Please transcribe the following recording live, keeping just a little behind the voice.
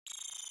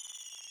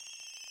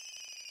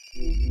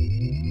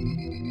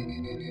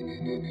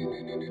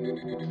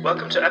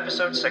Welcome to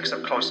episode 6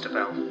 of Cloister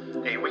Bell,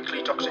 a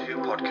weekly Doctor Who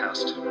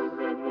podcast.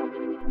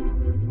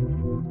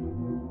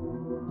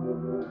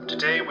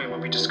 Today we will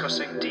be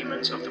discussing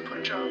Demons of the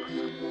Punjab.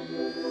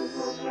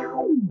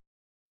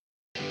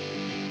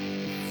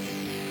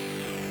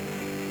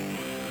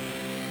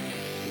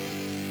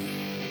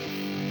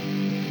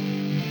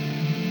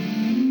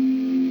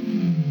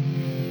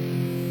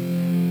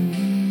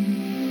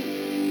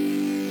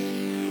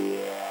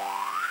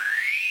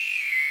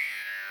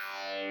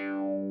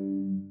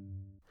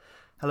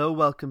 Hello,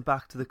 welcome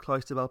back to the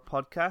Cloister Bell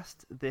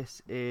podcast.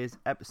 This is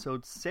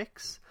episode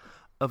 6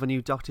 of a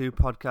new Doctor Who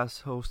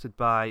podcast hosted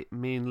by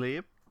me and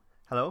Liam.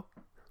 Hello.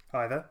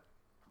 Hi there.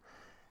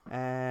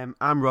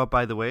 I'm Rob,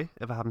 by the way,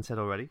 if I haven't said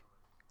already.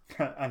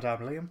 And I'm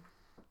Liam.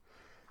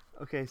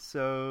 Okay,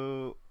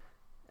 so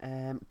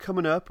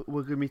coming up,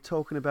 we're going to be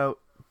talking about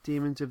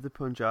Demons of the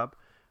Punjab,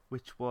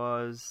 which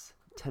was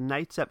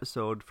tonight's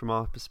episode from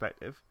our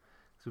perspective,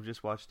 so we've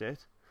just watched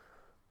it.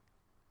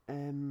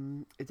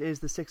 It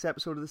is the 6th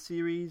episode of the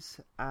series,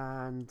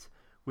 and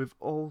we've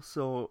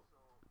also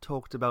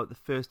talked about the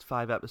first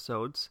 5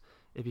 episodes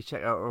if you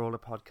check out our older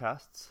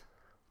podcasts.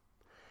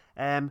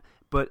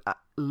 But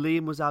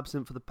Liam was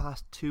absent for the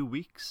past 2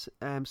 weeks.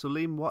 So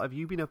Liam, what have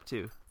you been up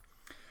to?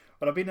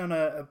 Well, I've been on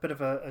a bit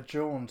of a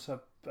jaunt.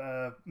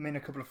 Me and a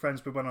couple of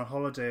friends, we went on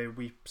holiday.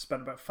 We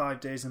spent about 5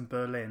 days in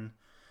Berlin.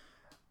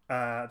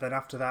 Then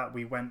after that,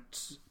 we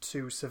went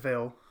to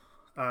Seville.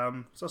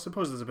 So I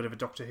suppose there's a bit of a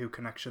Doctor Who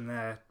connection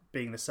there,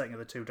 being the setting of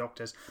the two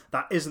Doctors.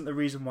 That isn't the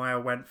reason why I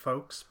went,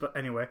 folks. But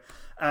anyway,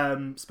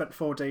 spent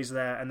 4 days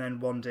there and then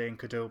 1 day in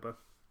Cordoba.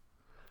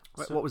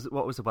 What was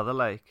the weather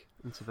like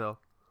in Seville?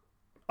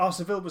 Oh,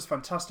 Seville was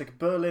fantastic.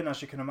 Berlin,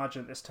 as you can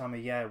imagine, at this time of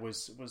year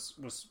was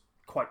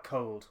quite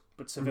cold,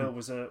 but Seville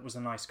was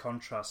a nice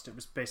contrast. It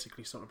was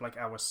basically sort of like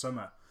our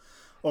summer.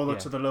 Although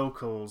to the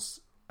locals,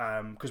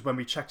 because when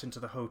we checked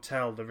into the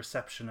hotel, the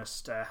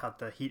receptionist had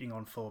the heating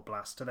on full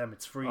blast. To them,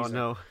 it's freezing.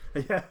 Oh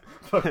no! Yeah,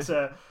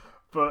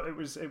 but it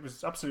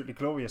was absolutely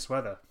glorious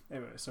weather.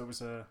 So it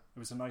was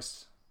a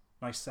nice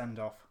send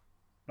off,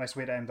 nice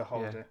way to end the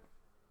holiday. Yeah.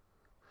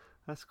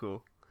 That's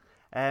cool.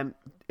 Do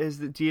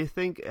you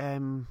think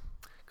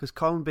because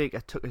Colin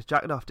Baker took his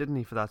jacket off, didn't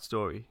he, for that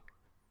story?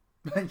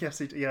 Yes,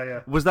 he did.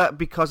 Yeah. Was that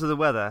because of the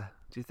weather?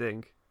 Do you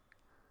think?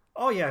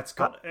 Oh yeah, it's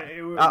got.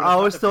 I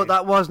always thought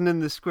that wasn't in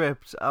the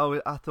script.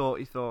 I thought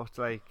he thought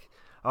like,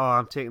 oh,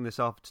 I'm taking this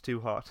off. It's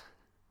too hot.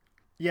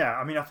 Yeah,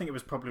 I mean, I think it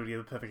was probably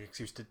the perfect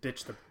excuse to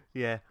ditch the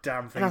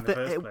damn thing in the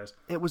first place.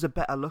 It was a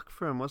better look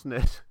for him, wasn't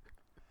it?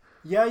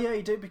 Yeah,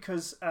 he did,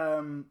 because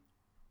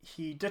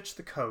he ditched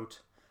the coat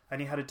and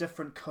he had a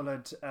different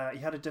coloured. He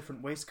had a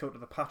different waistcoat to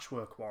the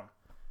patchwork one.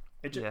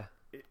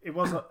 It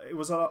was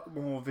a lot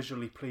more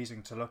visually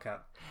pleasing to look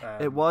at.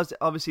 It was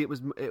obviously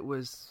it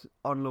was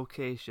on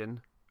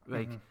location,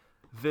 like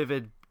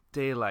vivid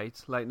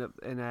daylight, lighting up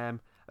in a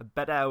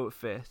better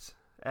outfit.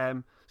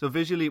 So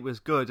visually it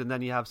was good, and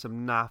then you have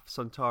some naff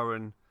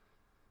Sontaran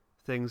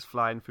things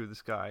flying through the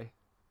sky,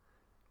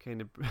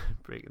 kind of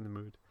breaking the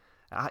mood.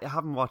 I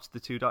haven't watched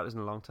the Two Doctors in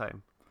a long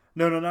time.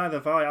 No, neither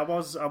have I. I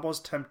was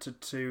tempted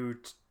to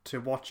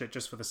watch it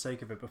just for the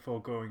sake of it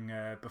before going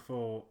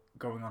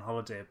on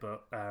holiday,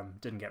 but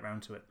didn't get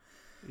round to it.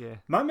 Yeah,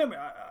 my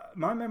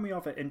memory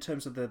of it in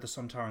terms of the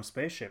Sontaran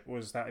spaceship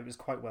was that it was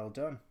quite well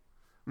done.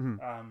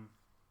 Mm-hmm.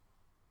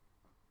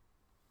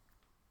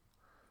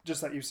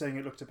 Just like you saying,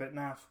 it looked a bit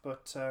naff,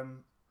 but I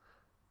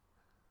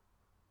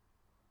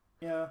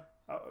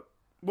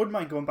wouldn't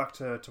mind going back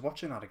to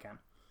watching that again.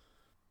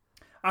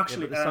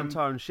 Actually, the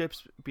Sontaran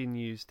ship's been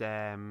used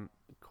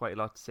quite a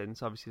lot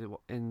since. Obviously,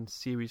 in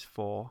Series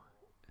 4,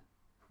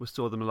 we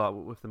saw them a lot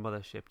with the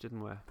mothership,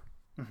 didn't we?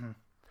 Mm-hmm.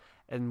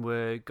 And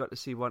we got to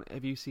see one.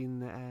 Have you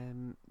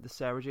seen the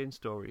Sarah Jane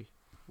story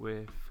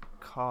with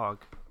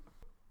Cog?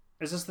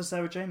 Is this the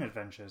Sarah Jane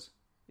Adventures?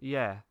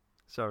 Yeah.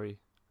 Sorry.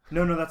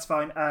 No, that's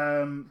fine.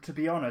 To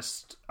be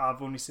honest,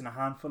 I've only seen a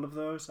handful of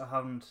those. I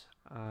haven't.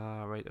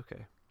 Right,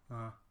 okay.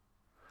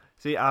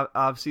 See,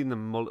 I've seen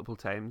them multiple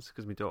times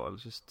because my daughter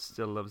just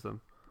still loves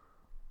them.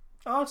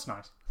 Oh, that's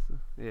nice.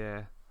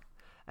 Yeah.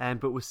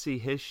 But we'll see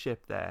his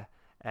ship there,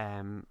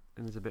 and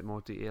there's a bit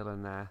more detail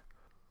in there.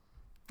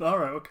 All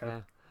right,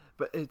 okay.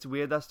 But it's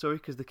weird, that story,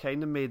 because they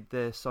kind of made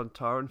the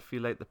Sontaran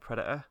feel like the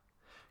Predator,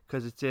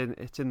 because it's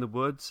in the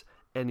woods,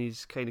 and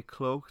he's kind of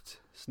cloaked,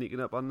 sneaking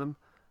up on them,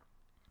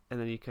 and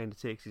then he kind of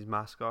takes his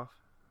mask off.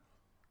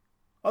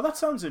 Oh, that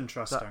sounds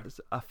interesting.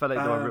 I felt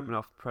like they were ripping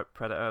off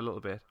Predator a little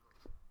bit.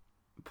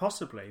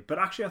 Possibly, but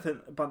actually I think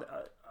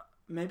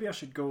maybe I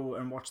should go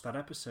and watch that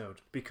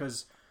episode,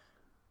 because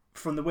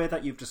from the way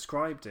that you've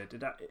described it,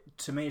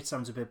 to me it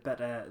sounds a bit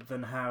better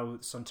than how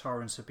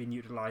Sontarans have been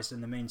utilised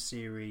in the main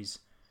series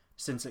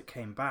since it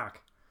came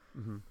back.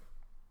 Mm-hmm.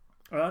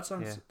 Well, that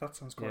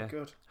sounds quite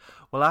good.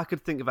 Well, I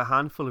could think of a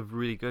handful of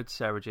really good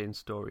Sarah Jane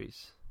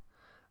stories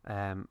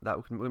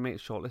that we make a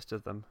short list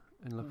of them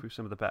and look through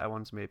some of the better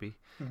ones, maybe,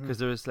 because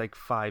there is like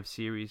 5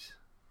 series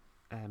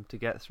to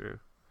get through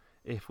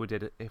if we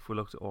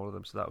looked at all of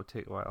them, so that would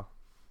take a while.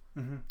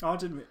 Mm-hmm.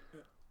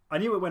 I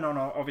knew it went on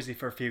obviously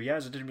for a few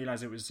years. I didn't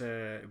realise it was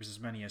as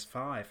many as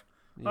 5.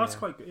 Yeah. Well, that's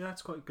quite good. Yeah,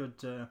 that's quite good.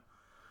 I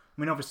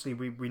mean, obviously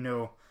we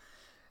know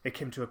it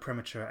came to a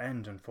premature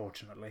end,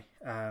 unfortunately,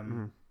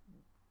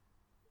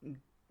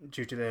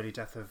 due to the early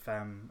death of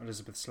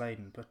Elizabeth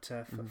Sladen. But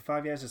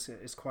 5 years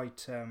is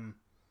quite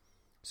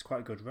it's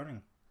quite good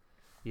running.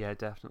 Yeah,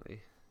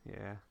 definitely.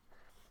 Yeah.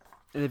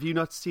 And have you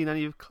not seen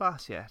any of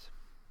Class yet?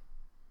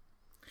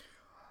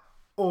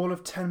 All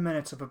of 10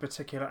 minutes of a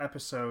particular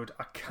episode.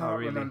 I cannot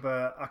really?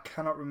 remember. I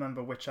cannot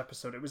remember which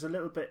episode. It was a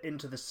little bit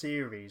into the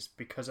series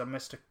because I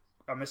missed a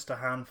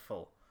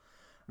handful,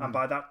 and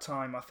by that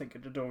time I think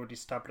it had already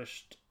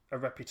established a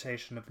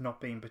reputation of not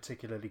being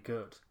particularly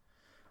good.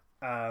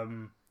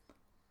 But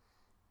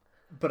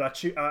I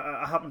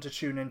happened to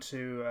tune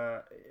into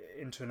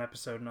an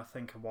episode, and I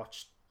think I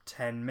watched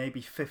 10, maybe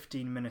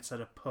 15 minutes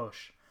at a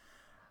push.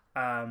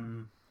 I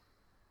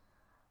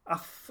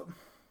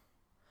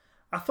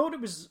thought it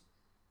was.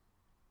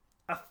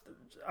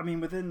 I mean,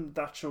 within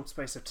that short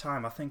space of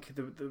time, I think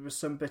there was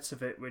some bits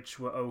of it which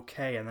were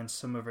okay, and then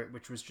some of it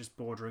which was just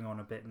bordering on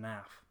a bit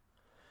naff.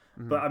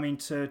 But I mean,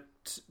 to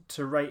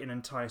rate an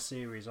entire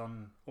series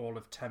on all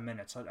of 10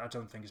 minutes, I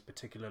don't think is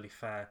particularly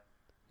fair.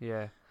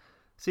 Yeah.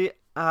 See,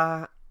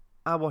 I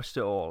watched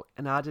it all,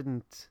 and I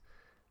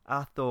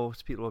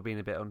thought people were being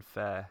a bit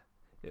unfair.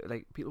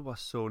 People were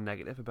so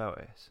negative about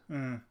it.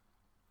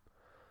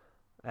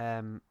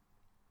 And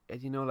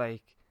you know,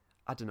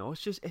 I don't know.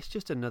 It's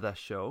just another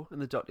show in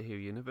the Doctor Who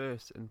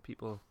universe, and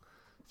people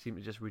seem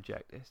to just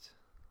reject it.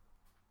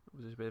 It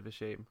was just a bit of a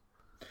shame.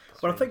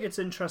 Well, I think it's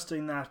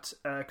interesting that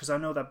because I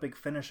know that Big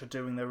Finish are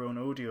doing their own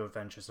audio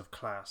adventures of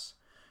Class,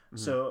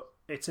 so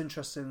it's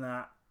interesting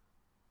that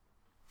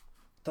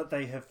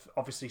they have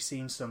obviously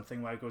seen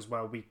something where it goes,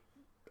 well,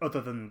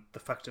 other than the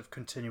fact of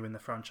continuing the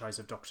franchise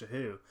of Doctor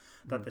Who,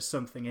 that there's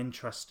something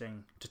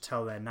interesting to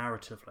tell there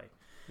narratively.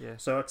 Yeah.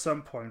 So at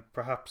some point,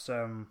 perhaps,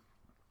 I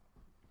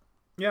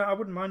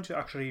wouldn't mind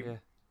actually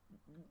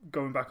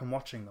going back and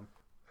watching them.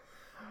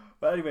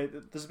 But anyway,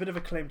 there's a bit of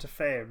a claim to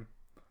fame.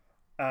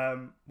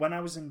 When I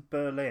was in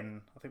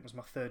Berlin, I think it was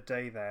my 3rd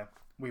day there,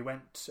 we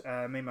went,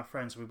 me and my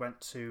friends, we went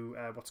to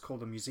what's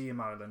called a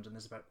museum island, and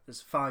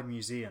there's 5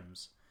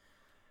 museums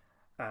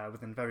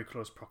within very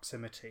close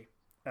proximity.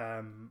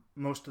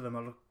 Most of them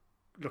are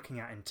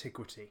looking at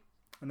antiquity,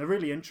 and they're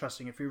really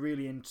interesting. If you're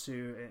really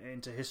into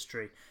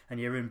history and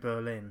you're in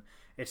Berlin,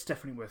 it's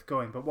definitely worth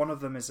going. But one of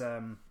them is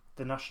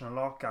the National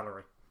Art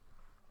Gallery,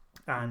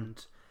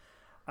 and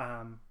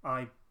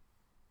I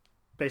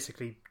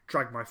basically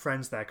dragged my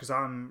friends there because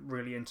I'm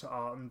really into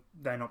art and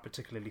they're not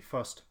particularly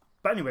fussed.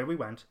 But anyway, we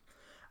went,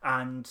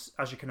 and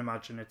as you can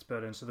imagine, it's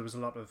Berlin, so there was a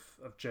lot of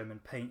German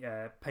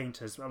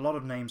painters, a lot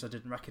of names I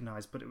didn't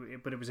recognise, but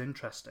it was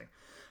interesting.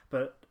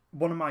 But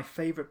one of my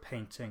favourite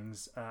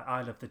paintings,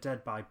 Isle of the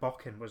Dead by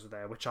Bocken, was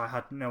there, which I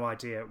had no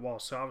idea it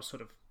was, so I was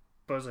sort of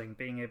buzzing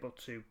being able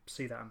to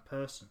see that in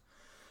person.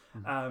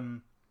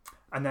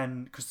 And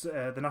then, because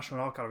the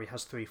National Art Gallery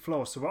has 3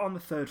 floors, so we're on the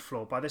 3rd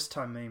floor. By this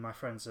time, me and my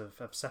friends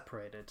have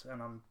separated,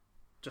 and I'm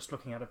just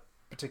looking at a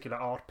particular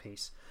art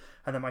piece.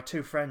 And then my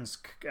 2 friends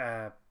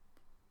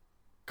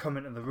come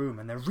into the room,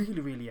 and they're really,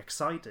 really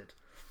excited.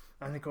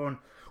 And they're going,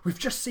 "We've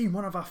just seen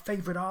one of our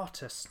favourite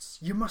artists.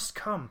 You must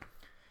come."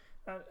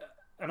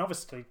 And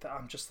obviously,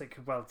 I'm just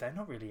thinking, well, they're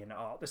not really into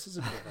art. This is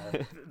a bit of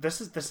a,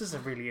 this is a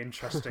really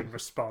interesting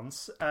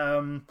response.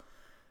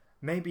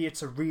 Maybe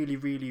it's a really,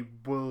 really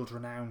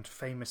world-renowned,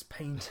 famous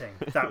painting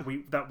that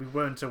we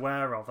weren't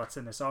aware of that's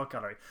in this art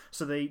gallery.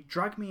 So they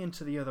drag me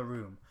into the other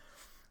room,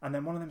 and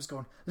then one of them's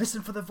going,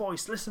 "Listen for the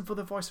voice, listen for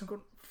the voice." I'm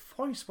going,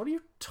 "Voice? What are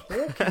you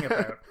talking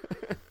about?"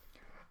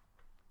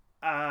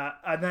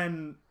 And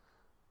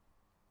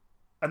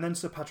then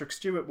Sir Patrick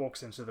Stewart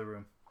walks into the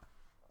room,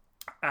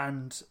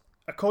 and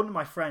according to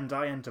my friend,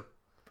 I end up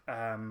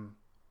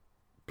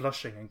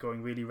blushing and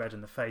going really red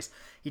in the face.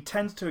 He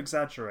tends to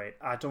exaggerate.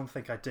 I don't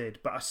think I did,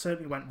 but I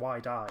certainly went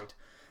wide-eyed.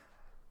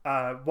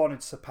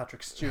 Wanted Sir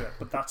Patrick Stewart,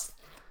 but that's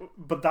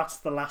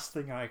the last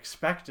thing I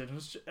expected.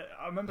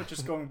 I remember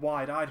just going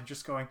wide-eyed and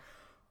just going,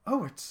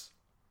 "Oh, it's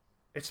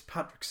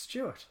Patrick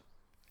Stewart."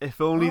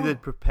 If only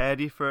they'd prepared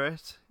you for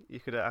it, you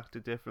could have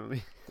acted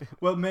differently.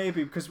 Well,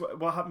 maybe, because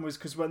what happened was,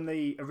 because when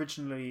they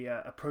originally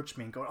approached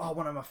me and going, "Oh,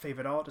 one of my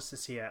favourite artists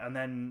is here," and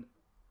then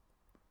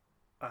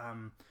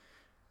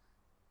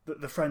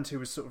the friend who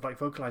was sort of like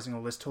vocalising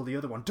all this told the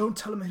other one, "Don't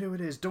tell him who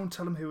it is, don't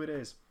tell him who it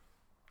is."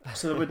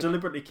 So they were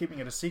deliberately keeping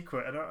it a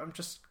secret, and I'm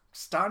just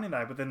standing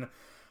there within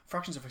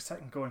fractions of a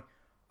second going,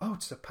 "Oh,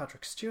 it's Sir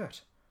Patrick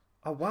Stewart.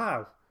 Oh,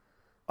 wow.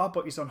 Oh,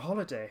 but he's on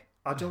holiday.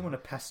 I don't want to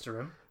pester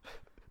him."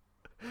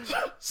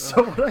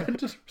 So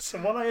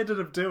what I ended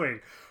up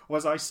doing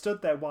was I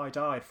stood there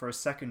wide-eyed for a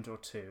second or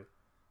two,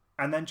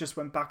 and then just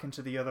went back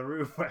into the other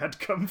room where I'd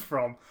come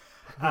from.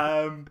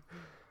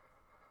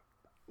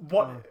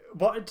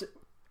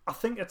 I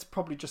think it's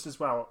probably just as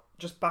well,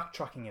 just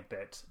backtracking a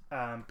bit,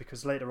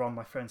 because later on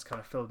my friends kind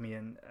of filled me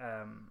in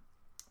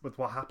with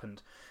what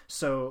happened.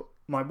 So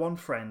my one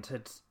friend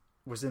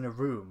was in a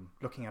room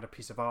looking at a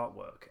piece of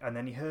artwork, and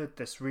then he heard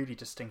this really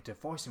distinctive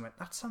voice and went,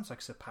 "That sounds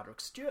like Sir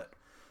Patrick Stewart."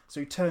 So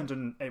he turned,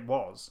 and it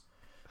was.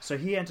 So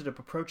he ended up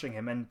approaching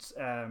him,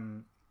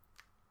 and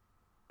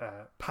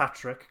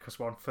Patrick, because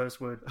one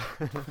first word,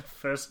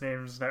 first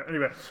names now.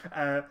 Anyway,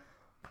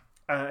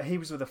 he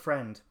was with a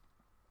friend,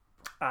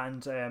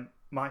 and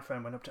my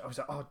friend went up to. I was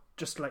like, "Oh,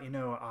 just to let you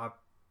know, I,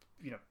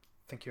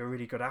 think you're a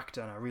really good actor,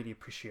 and I really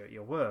appreciate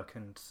your work."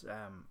 And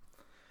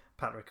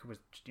Patrick was,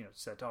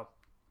 said, "Oh,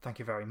 thank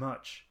you very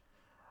much."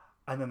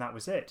 And then that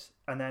was it.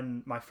 And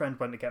then my friend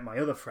went to get my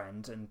other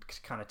friend and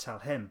kind of tell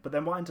him. But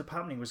then what ended up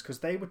happening was, because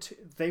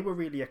they were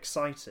really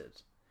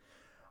excited,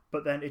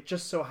 but then it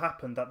just so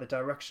happened that the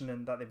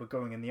direction that they were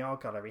going in the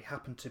art gallery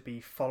happened to be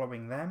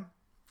following them.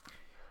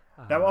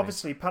 Now,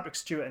 obviously, Patrick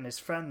Stewart and his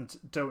friend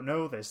don't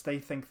know this. They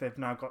think they've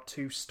now got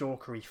two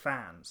stalkery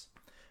fans,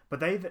 but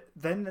then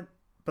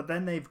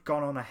they've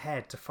gone on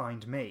ahead to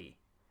find me.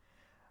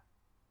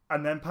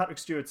 And then Patrick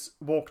Stewart's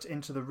walked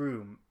into the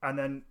room, and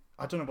then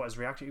I don't know what his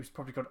reaction. He was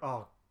probably going,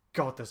 "Oh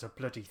God, there's a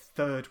bloody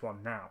third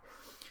one now."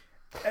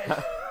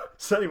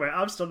 So anyway,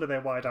 I'm standing there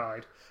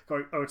wide-eyed,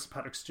 going, "Oh, it's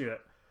Patrick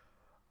Stewart.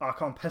 I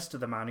can't pester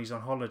the man. He's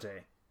on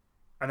holiday."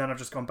 And then I've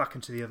just gone back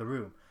into the other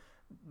room.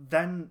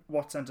 Then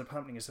what's ended up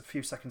happening is a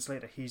few seconds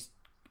later, he's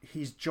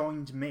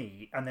joined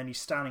me, and then he's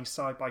standing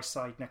side by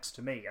side next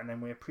to me, and then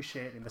we're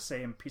appreciating the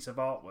same piece of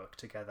artwork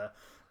together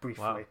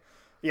briefly. Wow.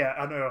 Yeah,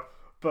 I know,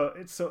 but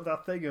it's sort of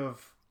that thing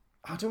of,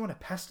 I don't want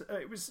to pester.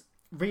 It was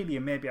really,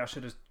 and maybe I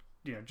should have,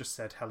 just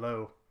said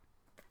hello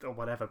or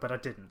whatever, but I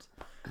didn't.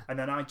 And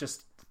then anyway,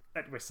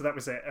 so that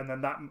was it. And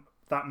then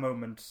that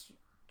moment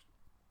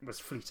was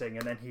fleeting,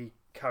 and then he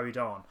carried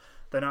on.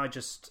 Then I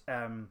just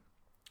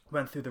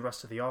went through the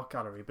rest of the art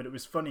gallery, but it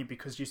was funny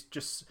because you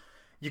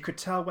could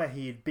tell where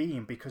he had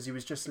been, because he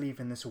was just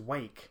leaving this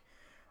wake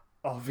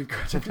of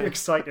incredibly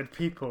excited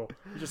people.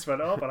 He just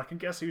went, "Oh, but I can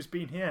guess who's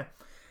been here."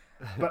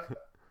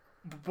 But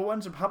what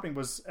ended up happening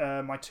was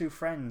my two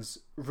friends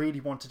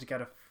really wanted to get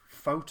a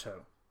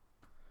photo,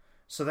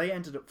 so they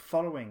ended up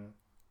following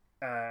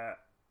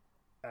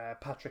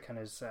Patrick and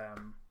his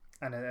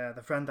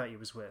the friend that he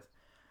was with,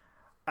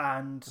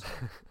 and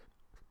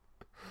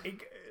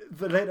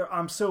later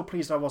I'm so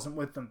pleased I wasn't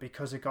with them,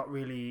 because it got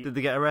really. Did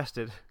they get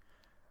arrested?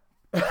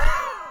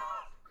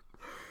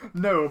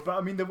 No, but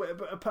I mean the way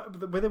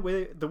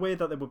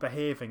that they were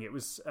behaving, it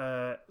was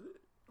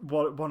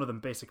one of them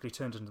basically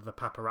turned into the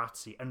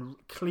paparazzi and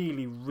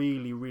clearly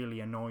really, really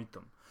annoyed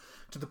them,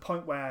 to the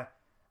point where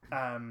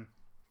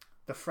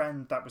the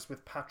friend that was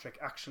with Patrick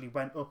actually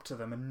went up to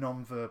them and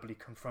non-verbally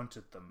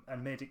confronted them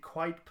and made it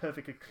quite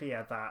perfectly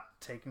clear that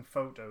taking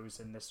photos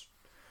in this,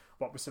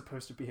 what was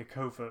supposed to be a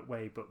covert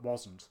way but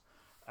wasn't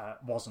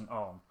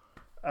on.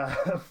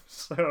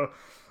 So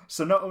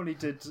not only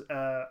did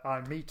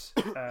I meet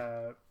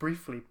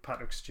briefly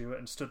Patrick Stewart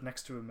and stood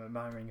next to him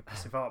admiring a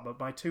piece of art, but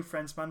my two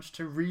friends managed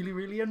to really,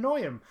 really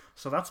annoy him.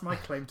 So that's my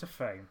claim to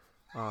fame.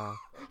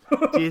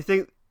 Do you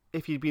think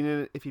if you'd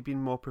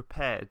been more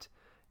prepared,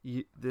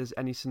 there's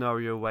any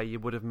scenario where you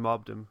would have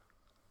mobbed him?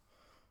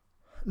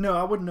 No,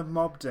 I wouldn't have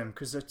mobbed him,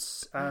 because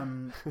it's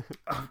not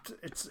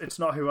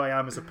who I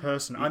am as a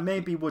person. I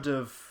maybe would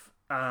have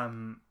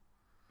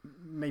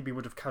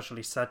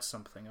casually said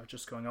something, or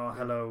just going, "Oh,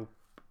 hello,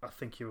 I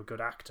think you're a good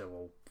actor,"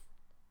 or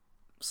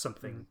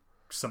something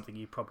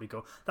you probably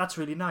go, "That's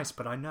really nice,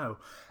 but I know."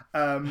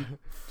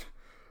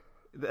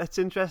 That's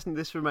interesting.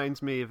 This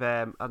reminds me of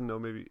I don't know,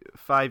 maybe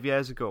 5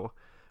 years ago,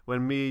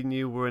 when me and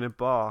you were in a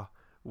bar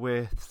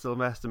with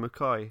Sylvester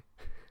McCoy.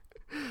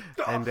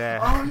 And yeah,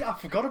 I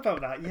forgot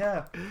about that.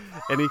 Yeah,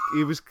 and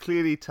he was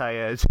clearly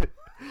tired,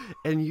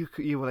 and you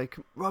were like,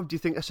 "Rob, do you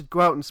think I should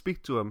go out and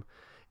speak to him?"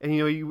 And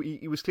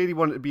he was clearly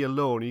wanting to be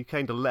alone. And you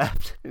kind of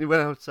left, and he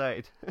went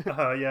outside.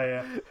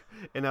 Yeah.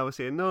 And I was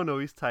saying, no,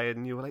 he's tired,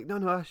 and you were like, no,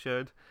 I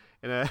should.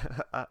 And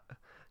I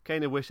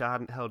kind of wish I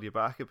hadn't held you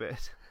back a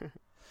bit.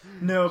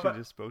 No, but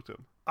just spoke to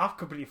him. I've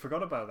completely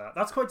forgot about that.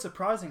 That's quite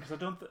surprising, because I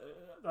don't.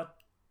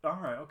 All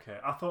right, okay.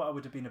 I thought I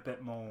would have been a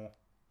bit more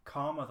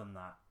calmer than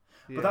that.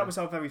 Yeah. But that was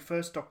our very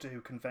first Doctor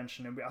Who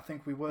convention, and I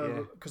think we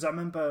were, because I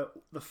remember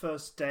the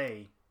first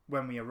day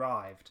when we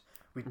arrived,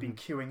 we'd been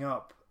queuing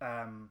up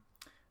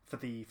for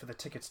the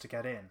tickets to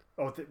get in,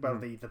 or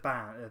the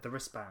band, the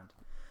wristband.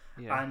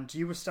 Yeah. And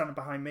you were standing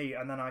behind me,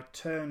 and then I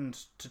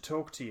turned to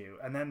talk to you,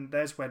 and then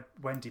there's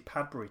Wendy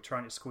Padbury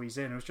trying to squeeze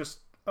in. It was just,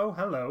 "Oh,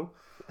 hello,"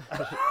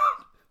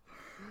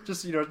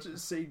 just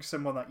seeing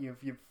someone that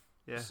you've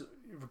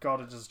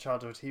regarded as a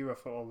childhood hero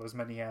for all those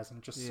many years,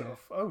 and just sort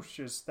of, "Oh,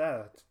 she's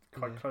there."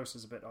 Quite close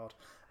is a bit odd.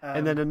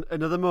 And then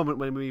another moment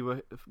when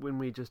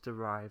we just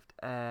arrived,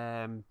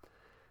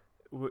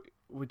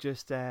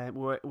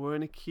 we're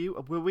in a queue.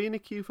 Were we in a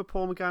queue for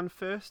Paul McGann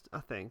first? I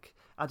think,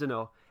 I don't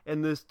know.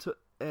 And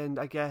and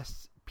I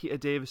guess Peter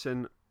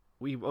Davison,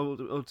 we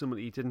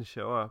ultimately didn't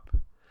show up.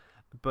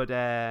 But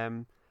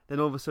then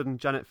all of a sudden,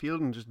 Janet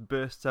Fielding just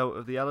bursts out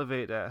of the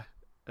elevator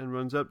and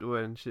runs up to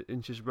her, and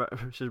she's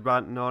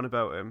ranting on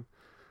about him.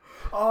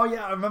 Oh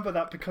yeah, I remember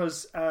that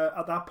because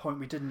at that point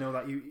we didn't know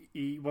that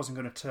he wasn't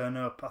going to turn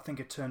up. I think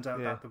it turned out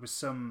that there was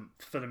some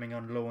filming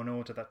on Law and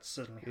Order that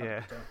suddenly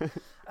had to be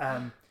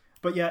done.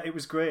 But yeah, it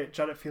was great.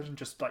 Janet Fielding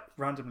just like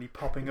randomly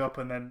popping up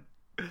and then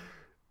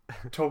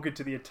talking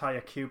to the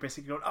entire queue,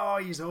 basically going, "Oh,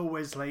 he's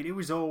always late. He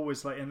was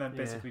always late," and then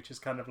basically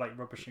just kind of like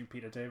rubbishing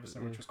Peter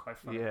Davison, which was quite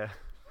funny. Yeah.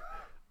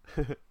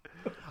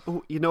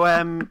 Oh,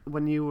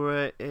 when you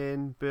were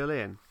in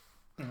Berlin,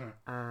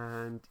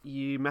 and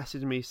you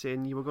messaged me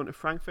saying you were going to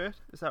Frankfurt,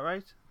 is that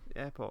right?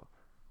 Airport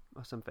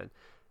or something.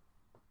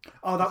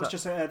 Oh, that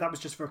was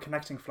just for a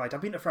connecting flight.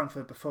 I've been to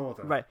Frankfurt before,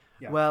 though. Right.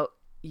 Yeah. Well,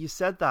 you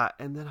said that,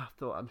 and then I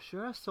thought, I'm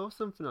sure I saw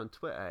something on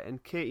Twitter,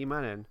 and Katie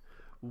Manning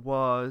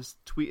was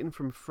tweeting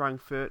from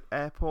Frankfurt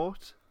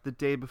Airport the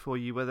day before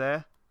you were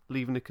there,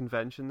 leaving the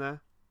convention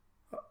there.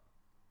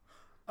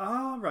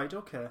 Ah, right,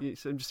 okay.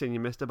 So I'm just saying you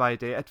missed her by a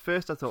day. At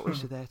first, I thought, was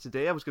she there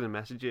today? I was going to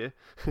message you.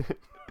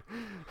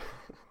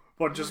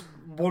 What, just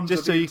one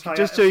just so you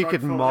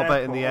could mob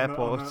it in the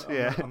airport,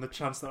 on the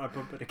chance that I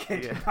bump into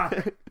Katie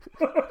Manning.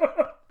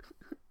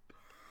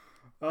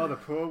 Oh, the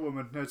poor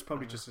woman. No, it's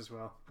probably just as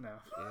well. No.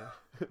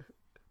 Yeah.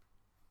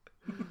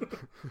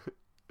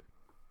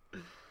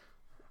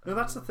 No,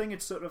 that's the thing.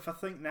 It's sort of, I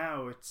think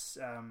now it's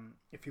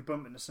if you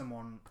bump into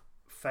someone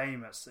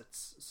famous,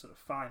 it's sort of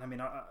fine. I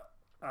mean,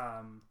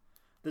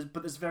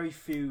 there's very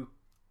few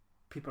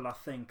people I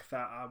think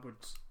that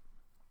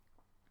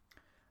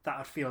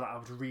I'd feel that I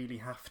would really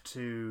have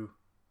to,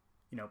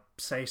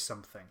 say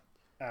something.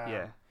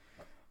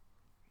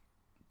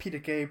 Peter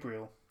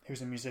Gabriel,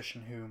 who's a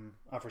musician whom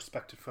I've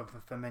respected for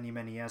many,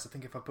 many years. I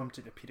think if I bumped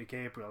into Peter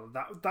Gabriel,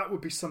 that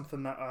would be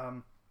something that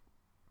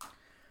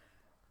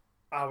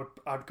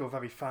I'd go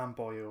very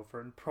fanboy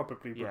over and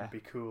probably wouldn't be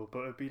cool,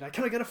 but it'd be like,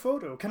 can I get a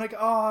photo?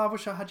 I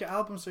wish I had your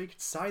album so you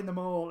could sign them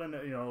all and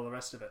all the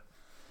rest of it.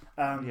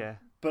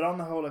 But on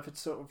the whole, if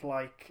it's sort of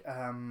like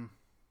I'm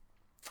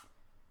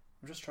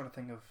just trying to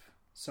think of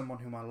someone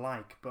whom I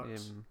like,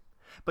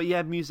 but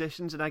yeah,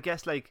 musicians, and I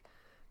guess like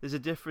there's a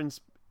difference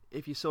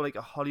if you saw like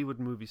a Hollywood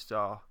movie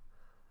star,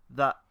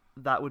 that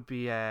would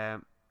be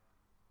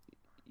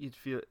you'd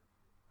feel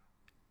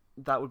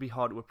that would be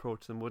hard to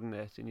approach them, wouldn't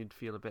it? And you'd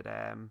feel a bit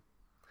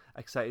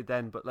excited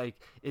then. But like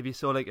if you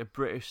saw like a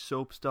British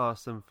soap star or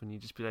something,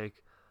 you'd just be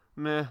like,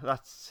 meh,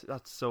 that's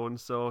so and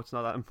so. It's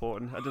not that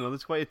important. I don't know.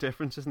 There's quite a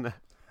difference, isn't there?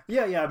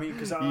 Yeah. I mean,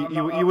 because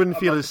you wouldn't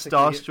feel as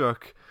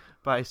starstruck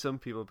by some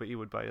people, but you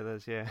would by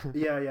others. Yeah.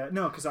 Yeah.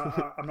 No, because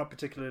I'm not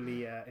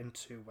particularly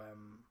into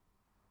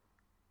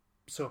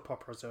soap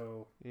operas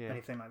or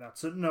anything like that.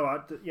 So no,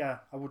 I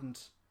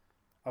wouldn't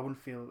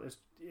feel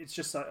it's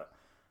just like,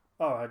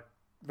 oh, I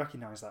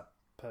recognise that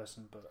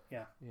person, but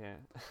yeah.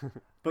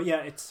 But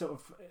yeah, it's sort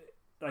of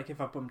like if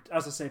I bumped,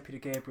 as I say, Peter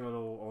Gabriel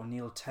or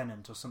Neil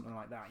Tennant or something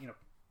like that,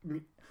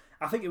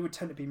 I think it would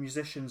tend to be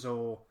musicians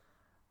or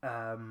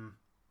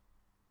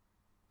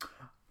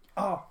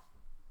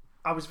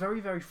I was very,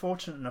 very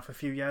fortunate enough a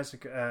few years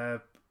ago,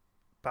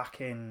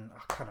 back in, I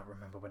cannot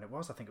remember when it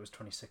was, I think it was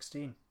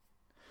 2016,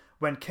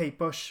 when Kate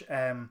Bush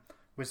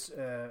was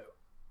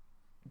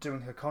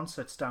doing her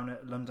concerts down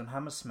at London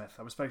Hammersmith.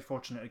 I was very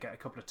fortunate to get a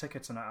couple of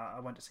tickets, and I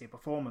went to see a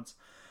performance.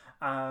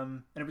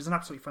 And it was an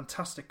absolutely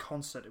fantastic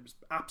concert. It was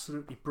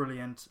absolutely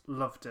brilliant.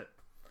 Loved it.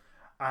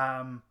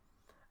 And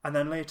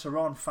then later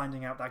on,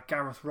 finding out that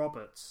Gareth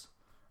Roberts,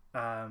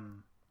 the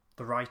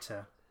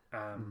writer,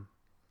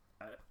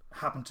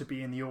 happened to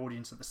be in the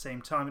audience at the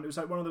same time. And it was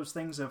like one of those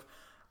things of,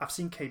 I've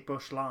seen Kate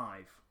Bush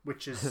live,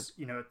 which is,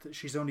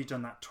 she's only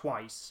done that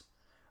twice.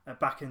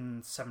 Back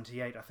in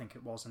 78, I think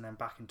it was, and then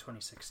back in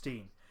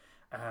 2016.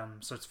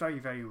 So it's very,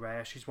 very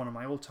rare. She's one of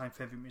my all-time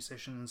favourite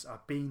musicians.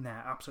 I've been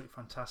there, absolutely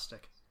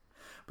fantastic.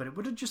 But it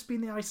would have just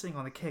been the icing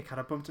on the cake had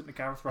I bumped into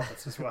Gareth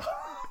Roberts as well.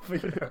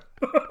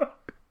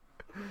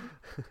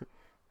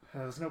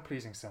 There's no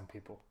pleasing some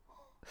people.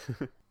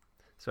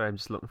 Sorry, I'm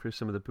just looking through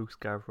some of the books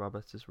Gareth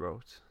Roberts has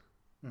wrote.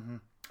 Mm-hmm.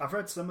 I've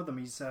read some of them.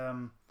 He's, I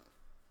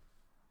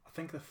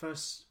think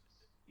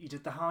he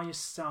did The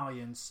Highest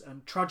Science,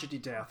 and Tragedy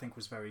Day I think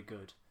was very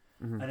good.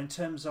 Mm-hmm. And in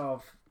terms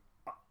of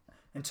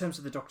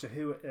the Doctor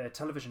Who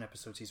television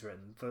episodes he's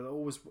written,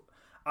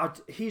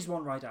 he's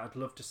one writer I'd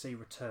love to see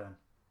return.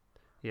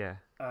 Yeah.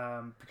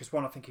 Because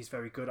one, I think he's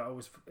very good. I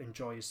always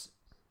enjoy his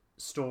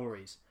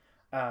stories.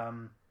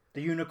 The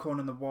Unicorn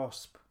and the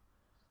Wasp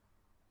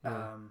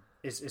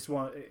is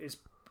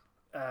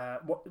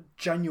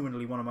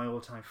genuinely one of my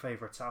all-time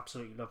favourites. I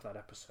absolutely love that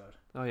episode.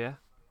 Oh yeah.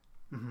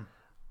 Mm-hmm.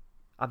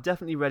 I've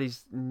definitely read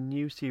his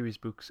new series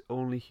books,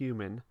 Only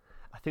Human.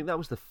 I think that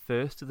was the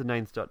first of the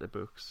Ninth Doctor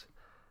books,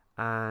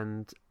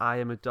 and I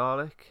Am a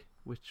Dalek,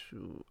 which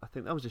I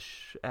think that was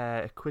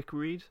a quick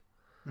read,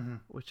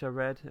 which I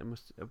read.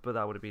 But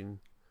that would have been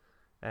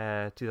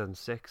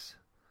 2006.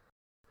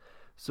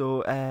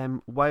 So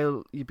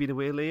while you've been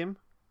away, Liam,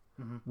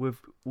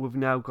 we've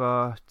now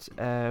got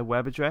a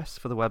web address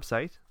for the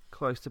website,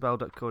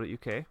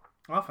 cloisterbell.co.uk.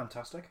 Oh,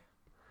 fantastic!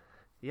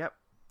 Yep.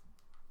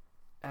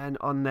 And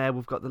on there,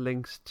 we've got the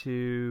links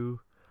to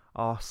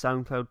our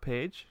SoundCloud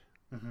page.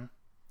 Mm-hmm.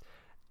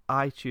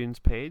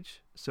 iTunes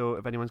page. So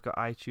if anyone's got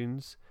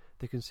iTunes,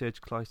 they can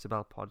search Cloister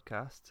Bell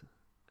Podcast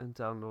and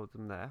download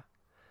them there.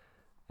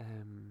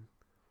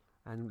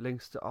 And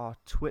links to our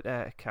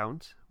Twitter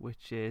account,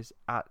 which is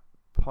at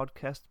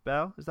Podcast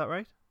Bell. Is that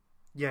right?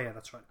 Yeah,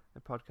 that's right.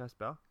 At Podcast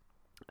Bell.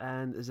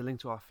 And there's a link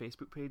to our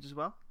Facebook page as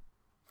well.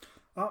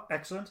 Oh,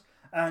 excellent.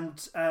 And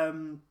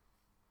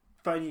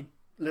for any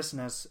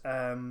listeners,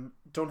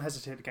 don't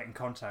hesitate to get in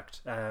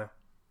contact.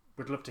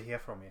 We'd love to hear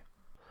from you.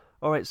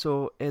 All right,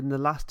 so in the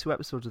last 2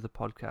 episodes of the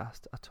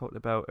podcast, I talked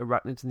about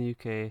arachnids in the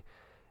UK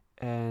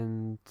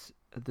and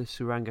the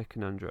Tsuranga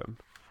conundrum.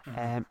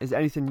 Mm-hmm. Is there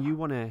anything you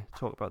want to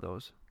talk about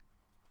those?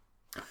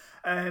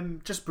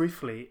 Just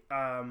briefly,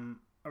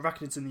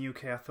 Arachnids in the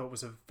UK I thought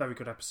was a very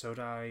good episode.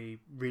 I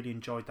really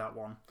enjoyed that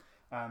one.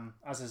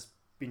 As has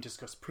been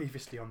discussed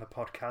previously on the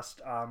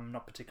podcast, I'm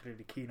not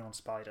particularly keen on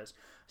spiders,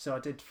 so I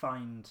did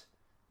find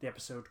the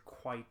episode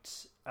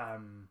quite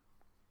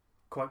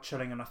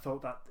chilling, and I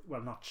thought that,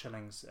 well, not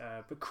chillings,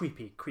 but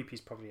creepy. Creepy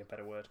is probably a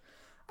better word.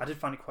 I did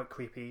find it quite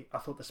creepy. I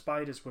thought the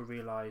spiders were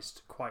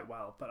realised quite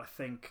well, but I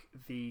think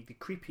the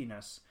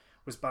creepiness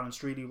was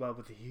balanced really well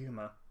with the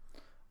humour.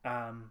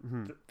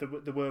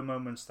 There were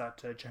moments that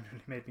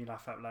genuinely made me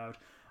laugh out loud.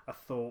 I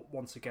thought,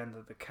 once again,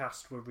 that the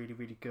cast were really,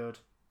 really good.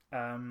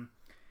 I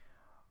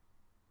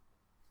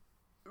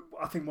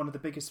think one of the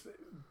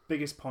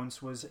biggest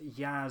points was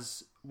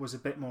Yaz was a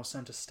bit more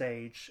centre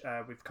stage.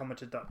 We've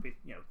commented that we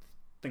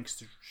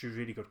thinks she's a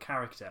really good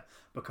character,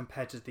 but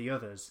compared to the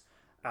others,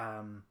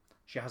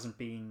 she hasn't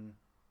been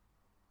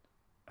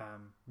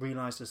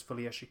realised as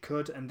fully as she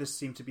could, and this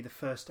seemed to be the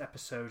first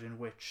episode in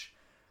which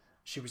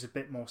she was a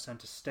bit more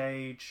centre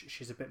stage.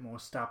 She's a bit more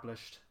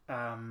established.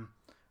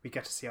 We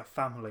get to see our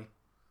family,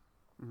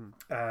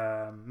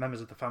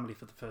 members of the family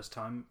for the first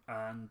time,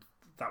 and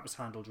that was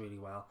handled really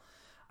well.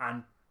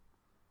 And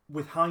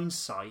with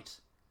hindsight,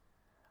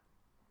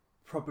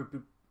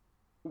 probably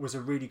was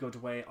a really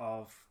good way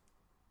of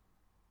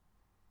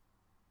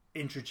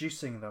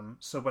introducing them.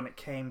 So when it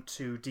came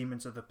to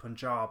Demons of the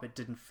Punjab, it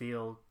didn't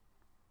feel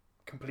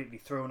completely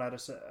thrown at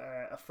us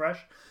afresh.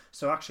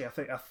 So actually, I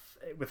think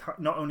with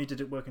not only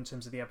did it work in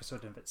terms of the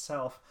episode of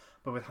itself,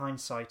 but with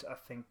hindsight, I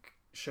think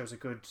shows a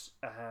good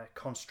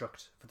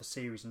construct for the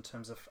series in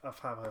terms of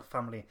how her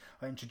family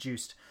are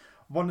introduced.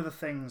 One of the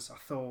things I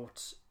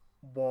thought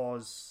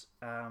was,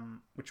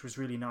 which was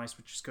really nice,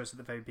 which just goes at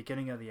the very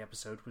beginning of the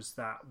episode, was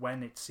that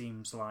when it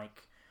seems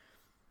like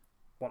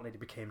what later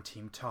became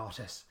Team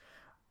TARDIS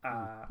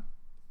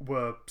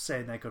were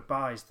saying their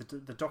goodbyes,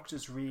 the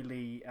Doctor's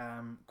really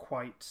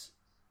quite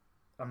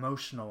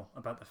emotional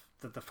about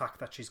the fact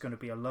that she's going to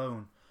be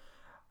alone.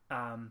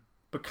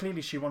 But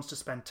clearly she wants to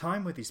spend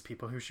time with these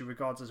people who she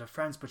regards as her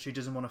friends, but she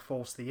doesn't want to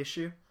force the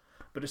issue.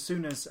 But as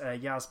soon as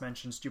Yaz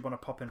mentions, "Do you want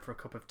to pop in for a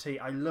cup of tea?"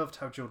 I loved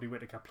how Jodie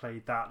Whittaker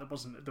played that. There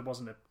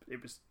wasn't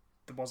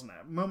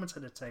a moment's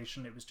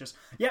hesitation. It was just,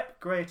 "Yep,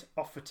 great,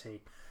 off for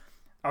tea."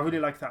 I really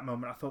liked that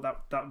moment. I thought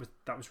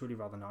that was really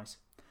rather nice.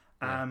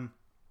 Yeah.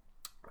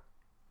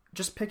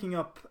 Just picking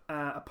up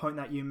a point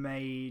that you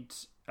made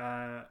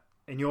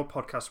in your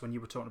podcast when you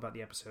were talking about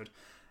the episode,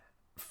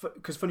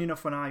 because funny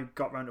enough, when I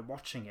got round to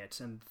watching it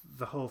and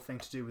the whole thing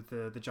to do with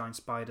the giant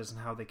spiders and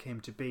how they came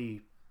to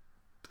be,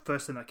 the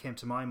first thing that came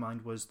to my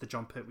mind was the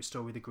John Pertwee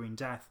story, The Green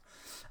Death,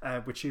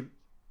 which you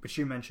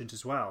mentioned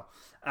as well.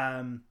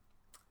 And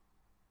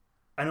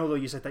although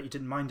you said that you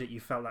didn't mind it, you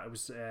felt that it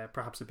was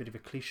perhaps a bit of a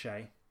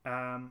cliche.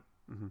 Yeah,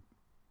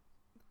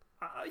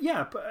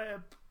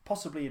 but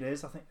possibly it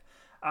is. I think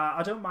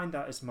I don't mind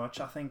that as much.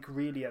 I think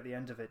really at the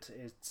end of it,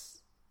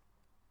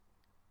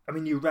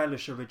 you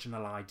relish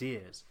original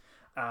ideas,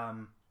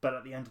 but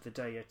at the end of the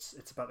day,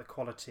 it's about the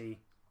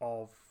quality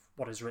of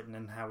what is written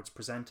and how it's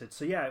presented.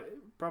 So yeah,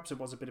 perhaps it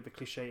was a bit of a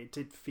cliche. It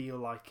did feel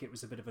like it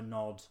was a bit of a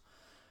nod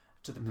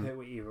to the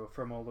Pertwee era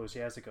from all those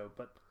years ago.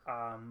 But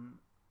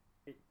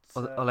it's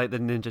I like the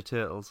Ninja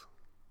Turtles.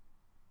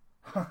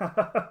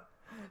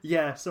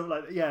 Yeah, so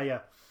like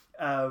yeah.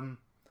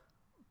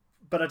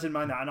 But I didn't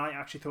mind that, and I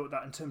actually thought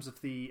that in terms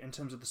of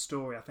the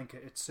story, I think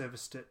it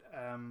serviced it.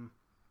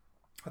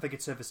 I think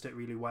it serviced it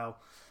really well,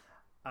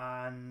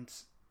 and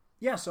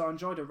yeah. So I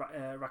enjoyed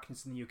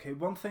Arachnids in the UK.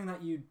 One thing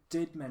that you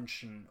did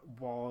mention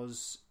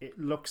was it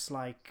looks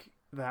like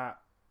that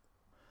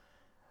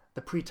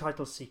the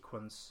pre-title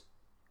sequence,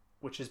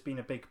 which has been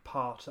a big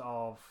part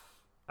of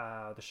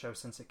the show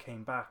since it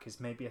came back, is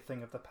maybe a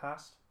thing of the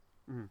past.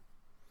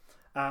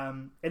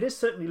 It is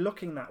certainly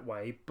looking that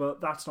way,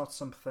 but that's not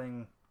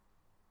something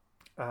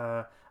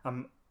I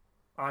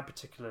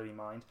particularly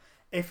mind.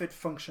 If it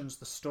functions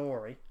the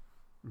story,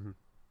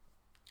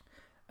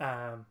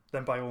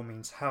 then by all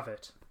means have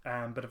it.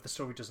 But if the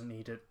story doesn't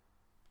need it,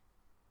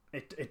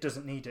 it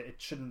doesn't need it.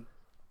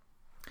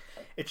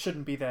 It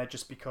shouldn't be there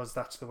just because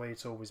that's the way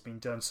it's always been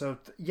done. So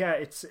yeah,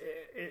 it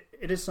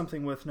is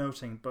something worth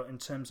noting. But in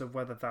terms of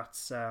whether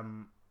that's a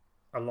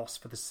loss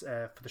for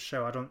the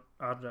show, I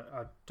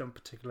don't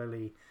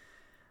particularly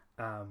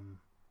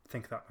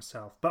think that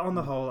myself. But on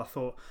the whole, I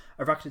thought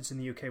Arachnids in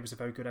the UK was a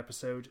very good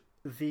episode.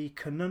 The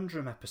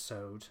Conundrum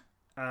episode,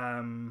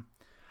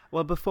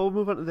 Well, before we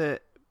move on to the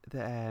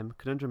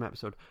Conundrum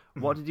episode,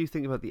 what did you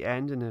think about the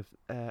ending of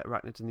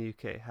Arachnids in the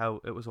UK?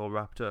 How it was all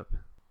wrapped up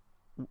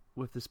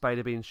with the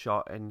spider being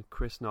shot and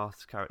Chris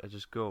North's character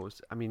just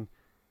goes. I mean,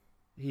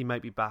 he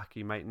might be back,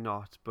 he might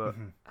not, but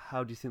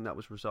how do you think that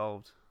was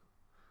resolved?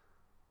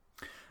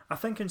 I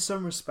think in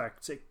some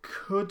respects it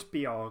could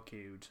be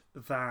argued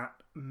that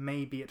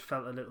maybe it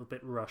felt a little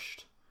bit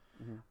rushed,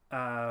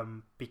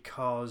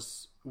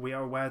 because we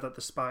are aware that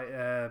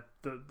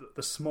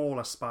the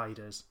smaller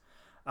spiders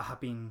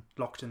have been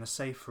locked in the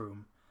safe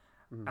room,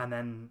 and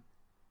then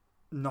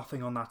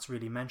nothing on that's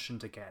really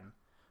mentioned again.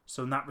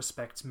 So in that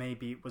respect,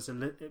 maybe it was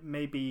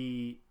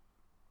maybe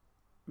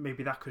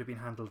that could have been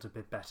handled a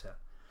bit better.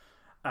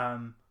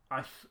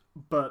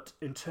 But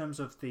in terms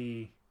of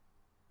the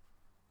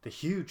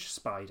huge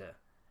spider,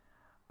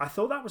 I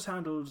thought that was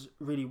handled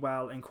really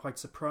well and quite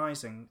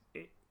surprising.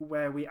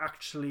 Where we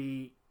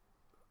actually,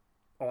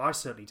 I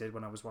certainly did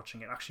when I was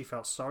watching it, actually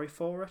felt sorry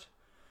for it.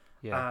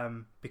 Yeah.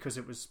 Because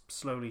it was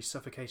slowly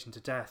suffocating to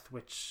death,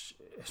 which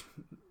is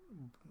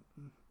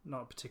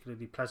not a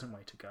particularly pleasant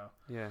way to go.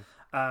 Yeah.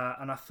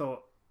 And I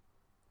thought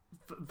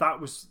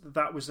that was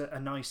a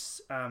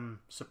nice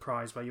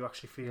surprise where you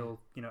actually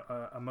feel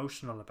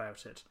emotional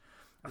about it.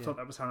 I thought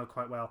that was handled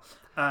quite well.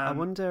 I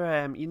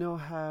wonder, you know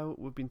how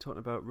we've been talking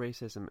about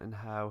racism and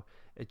how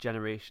a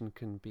generation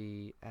can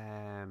be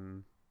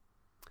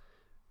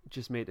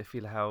just made to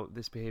feel how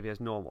this behaviour is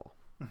normal.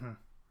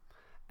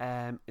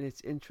 And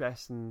it's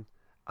interesting.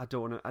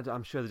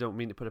 I'm sure they don't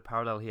mean to put a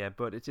parallel here,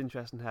 but it's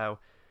interesting how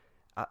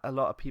a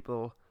lot of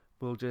people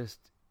will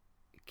just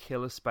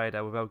kill a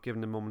spider without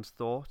giving a moment's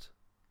thought.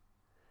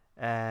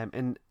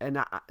 And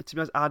to be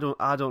honest, I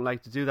don't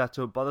like to do that,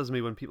 so it bothers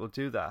me when people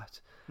do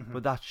that.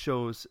 But that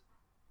shows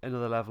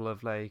another level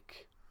of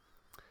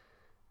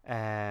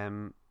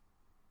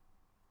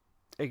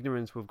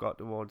ignorance we've got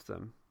towards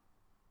them.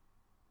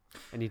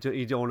 And you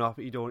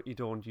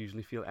don't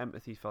usually feel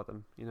empathy for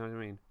them. You know what I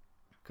mean?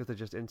 Because they're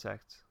just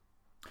insects.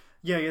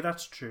 Yeah,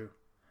 that's true.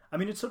 I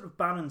mean, it sort of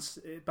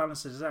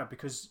balances out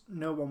because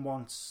no one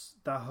wants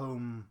their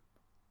home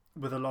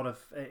with a lot of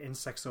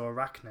insects or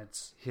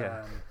arachnids.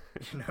 Yeah.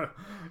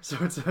 So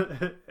it's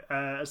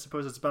I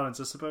suppose it's balanced.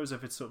 I suppose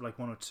if it's sort of like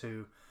one or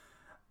two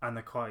and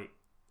they're quite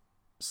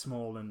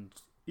small and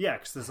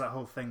because there's that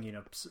whole thing,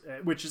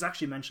 which is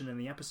actually mentioned in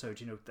the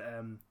episode,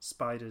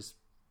 spiders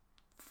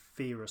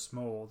fear us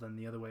more than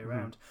the other way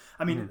around.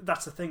 I mean,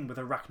 that's the thing with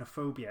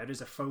arachnophobia. It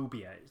is a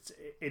phobia.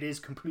 It is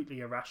completely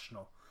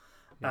irrational.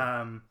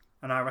 Yeah.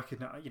 And I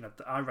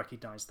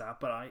recognize that,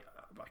 but I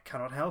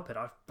cannot help it.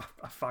 I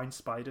find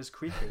spiders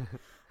creepy.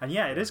 And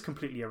it is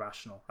completely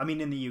irrational. I mean,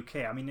 in the UK,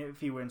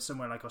 if you were in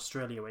somewhere like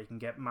Australia where you can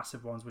get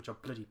massive ones which are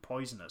bloody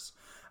poisonous,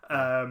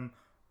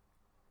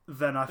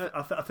 then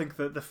I think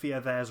that the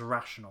fear there is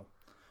rational.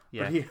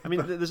 Yeah. I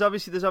mean, there's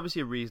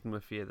obviously a reason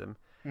we fear them.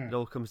 It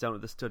all comes down to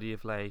the study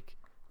of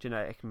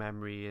genetic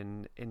memory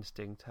and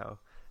instinct. How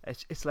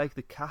it's like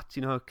the cats.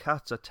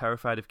 Cats are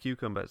terrified of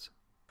cucumbers.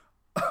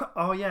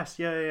 Oh yes,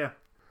 yeah.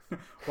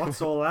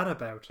 What's all that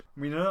about? I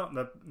mean,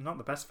 they're not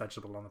the best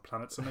vegetable on the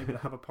planet, so maybe they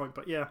have a point.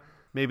 But yeah,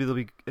 maybe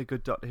there'll be a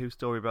good Doctor Who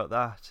story about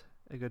that.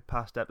 A good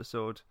past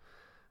episode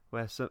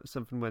where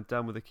something went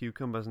down with the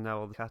cucumbers, and now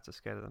all the cats are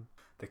scared of them.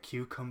 The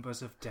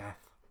cucumbers of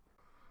death.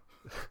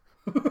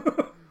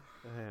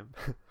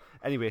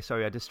 Anyway,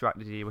 sorry, I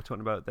distracted you. We're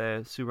talking about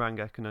the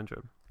Tsuranga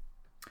conundrum.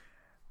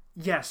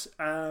 Yes,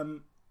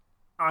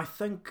 I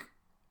think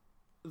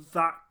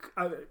that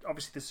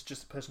obviously this is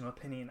just a personal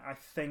opinion. I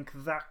think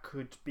that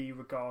could be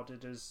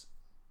regarded as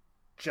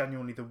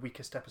genuinely the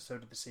weakest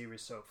episode of the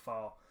series so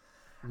far.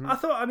 I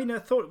thought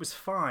it was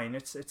fine.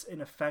 It's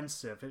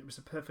inoffensive. It was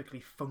a perfectly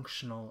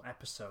functional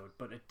episode,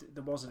 but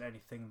there wasn't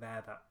anything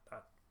there that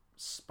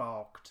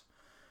sparked.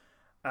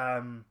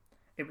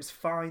 It was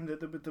fine.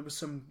 That there was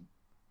some,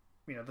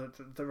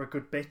 there were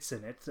good bits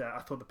in it. I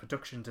thought the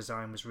production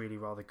design was really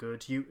rather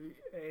good. You,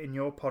 in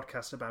your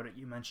podcast about it,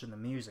 you mentioned the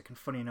music, and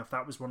funny enough,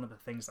 that was one of the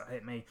things that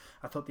hit me.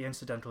 I thought the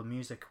incidental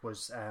music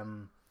was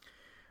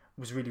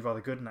really rather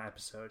good in that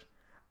episode,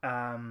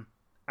 and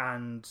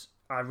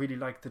I really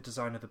liked the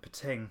design of the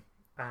pating,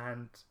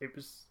 and it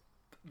was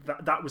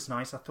that was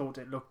nice. I thought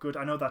it looked good.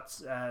 I know that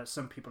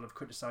some people have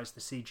criticised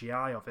the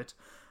CGI of it.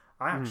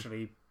 I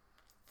actually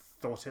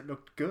thought it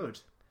looked good.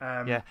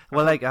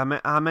 Well,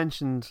 I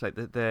mentioned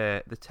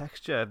the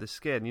texture of the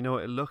skin.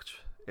 It looked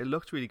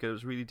really good. It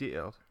was really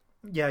detailed.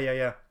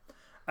 Yeah.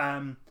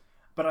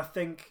 But I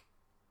think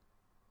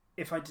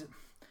I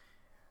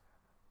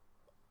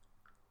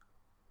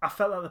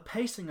felt like the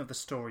pacing of the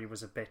story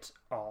was a bit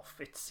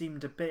off. It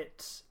seemed a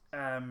bit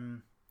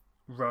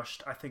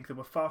rushed. I think there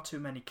were far too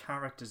many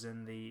characters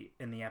in the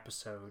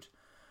episode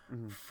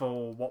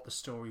for what the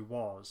story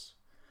was.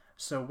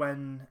 So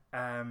when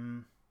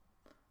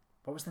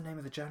what was the name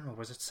of the general?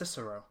 Was it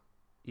Cicero?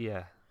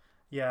 Yeah.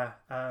 Yeah.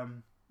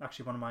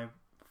 Actually, one of my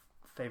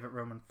favourite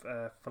Roman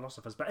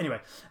philosophers. But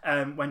anyway,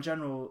 when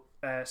General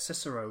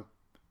Cicero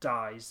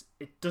dies,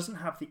 it doesn't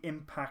have the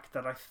impact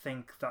that I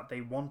think that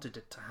they wanted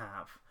it to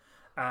have.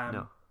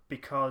 No.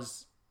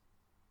 Because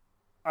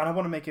and I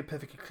want to make it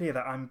perfectly clear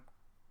that I'm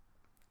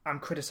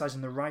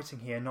criticizing the writing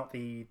here, not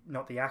the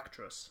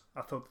actress.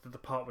 I thought that the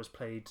part was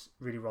played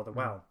really rather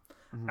well,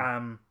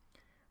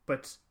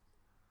 but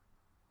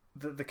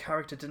the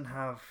character didn't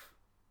have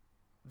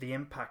the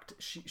impact.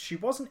 She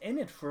wasn't in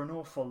it for an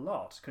awful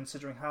lot,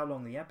 considering how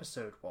long the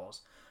episode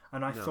was.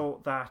 And I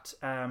thought that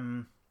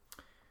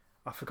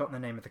I've forgotten the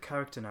name of the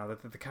character now.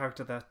 The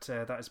character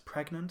that is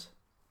pregnant.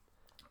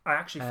 I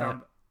actually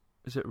found.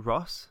 Is it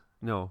Ross?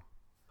 No,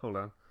 hold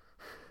on.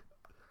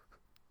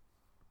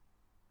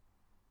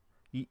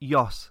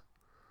 Yoss.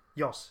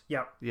 Yoss,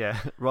 yeah. Yeah,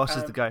 Ross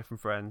is the guy from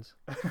Friends.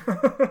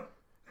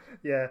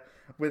 Yeah,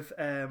 with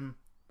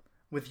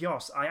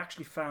Yoss, I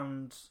actually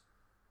found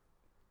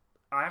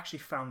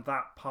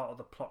that part of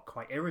the plot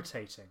quite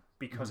irritating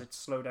because it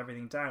slowed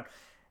everything down.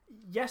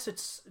 Yes,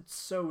 it's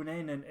sewn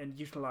in and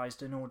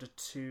utilised in order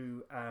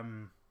to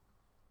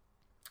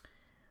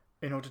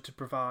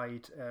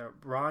provide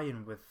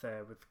Ryan with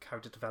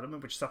character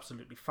development, which is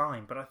absolutely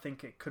fine. But I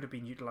think it could have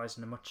been utilised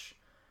in a much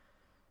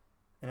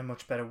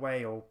better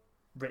way, or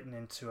written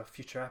into a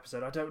future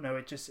episode. I don't know.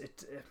 I just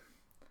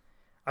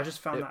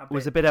found that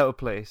was a bit out of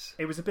place.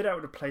 It was a bit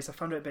out of place. I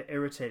found it a bit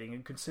irritating,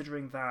 and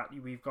considering that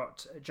we've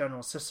got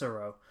General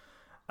Cicero,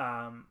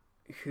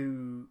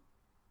 who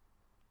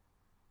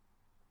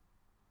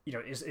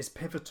is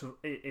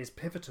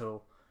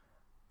pivotal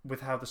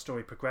with how the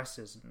story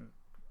progresses, and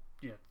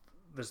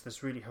there's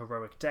this really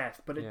heroic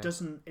death, but it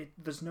doesn't.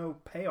 There's no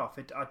payoff.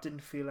 I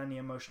didn't feel any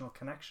emotional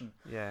connection.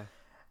 Yeah.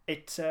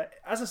 It,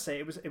 as I say,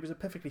 it was a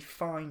perfectly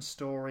fine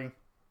story.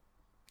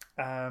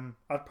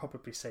 I'd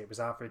probably say it was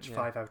average,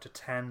 5 out of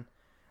 10.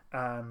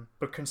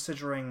 But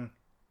considering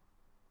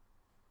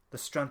the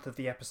strength of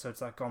the episodes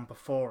that had gone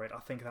before it, I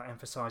think that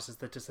emphasises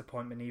the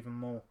disappointment even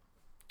more.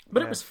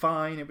 But it was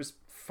fine. It was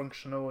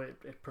functional.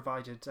 It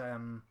provided.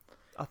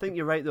 I think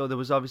you're right, though. There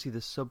was obviously the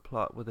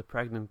subplot with the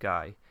pregnant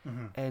guy,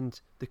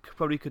 and they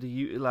probably could have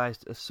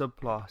utilised a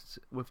subplot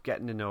with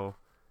getting to know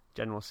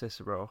General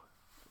Cicero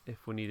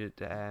if we needed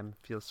to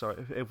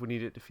if we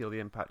needed to feel the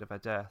impact of her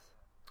death.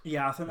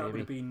 Yeah, I think that would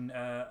have been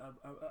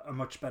a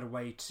much better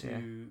way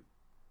to.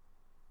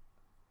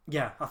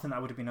 Yeah, I think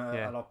that would have been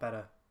a lot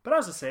better. But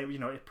as I say,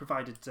 it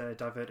provided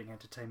diverting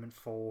entertainment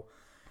for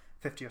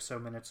 50 or so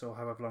minutes, or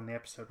however long the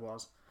episode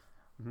was.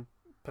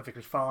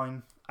 Perfectly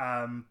fine,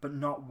 but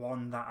not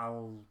one that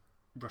I'll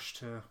rush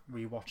to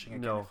rewatching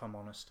again, if I'm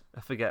honest.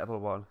 A forgettable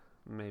one,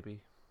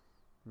 maybe.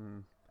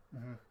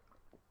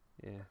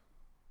 Yeah.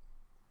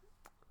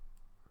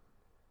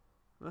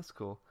 That's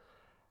cool.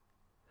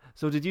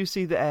 So did you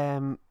see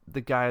the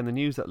guy on the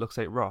news that looks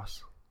like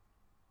Ross?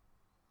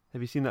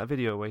 Have you seen that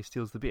video where he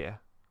steals the beer?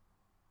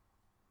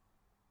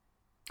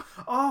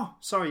 Oh,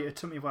 sorry, it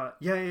took me a while.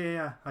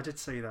 Yeah, I did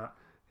see that.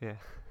 Yeah.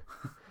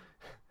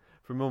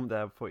 For a moment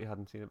there, I thought you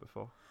hadn't seen it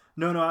before.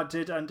 No, I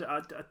did, and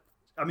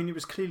I mean, it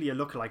was clearly a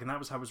lookalike, and that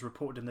was how it was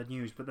reported in the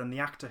news, but then the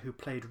actor who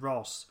played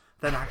Ross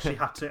then actually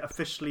had to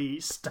officially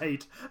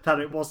state that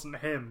it wasn't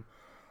him.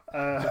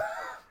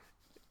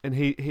 And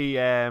he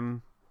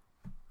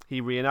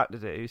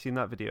reenacted it. Have you seen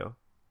that video?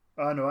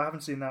 Oh, no, I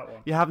haven't seen that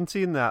one. You haven't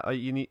seen that?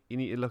 You need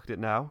to look at it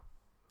now.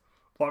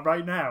 What,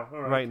 right now?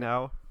 All right. Right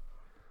now.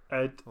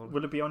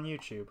 Will it be on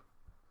YouTube?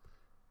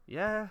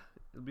 Yeah,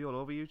 it'll be all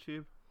over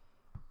YouTube.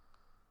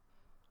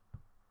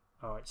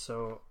 Alright,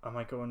 so am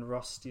I going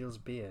Ross steals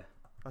beer?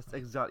 That's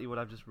exactly what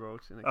I've just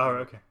wrote. Oh,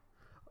 okay.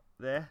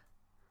 There.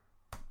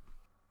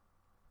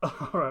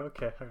 Alright,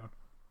 okay, hang on.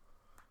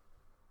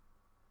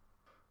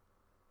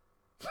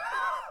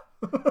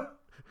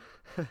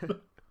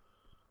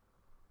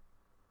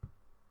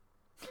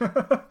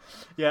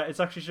 Yeah, it's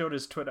actually showed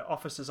as Twitter.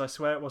 Officers, I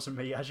swear it wasn't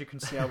me. As you can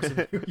see, I was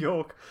in New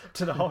York.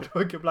 To the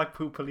hardworking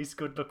Blackpool police,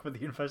 good luck with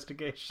the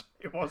investigation.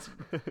 It wasn't.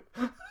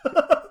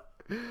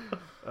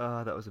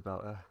 That was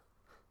about her.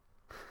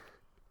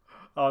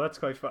 Oh, that's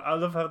quite fun. I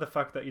love how the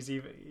fact that he's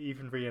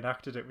even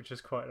reenacted it, which is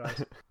quite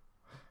nice.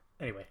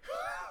 Anyway.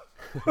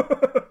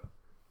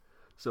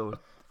 So,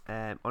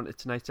 on to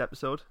tonight's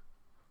episode.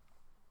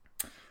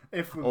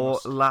 Or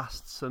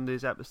last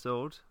Sunday's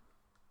episode,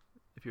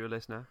 if you're a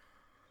listener.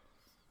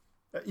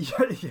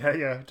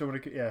 Yeah. Don't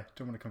want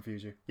to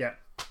confuse you. Yeah.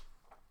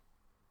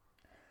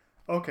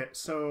 Okay,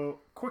 so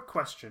quick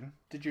question: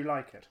 did you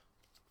like it?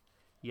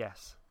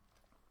 Yes.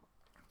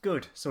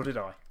 Good. So did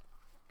I.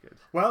 Good.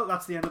 Well,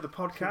 that's the end of the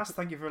podcast.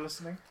 Thank you for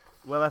listening.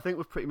 Well, I think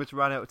we've pretty much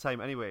run out of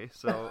time anyway,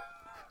 so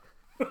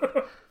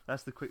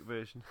that's the quick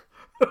version.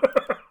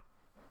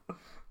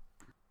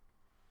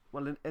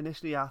 Well,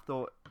 initially I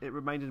thought it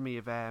reminded me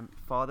of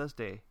Father's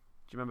Day.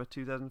 Do you remember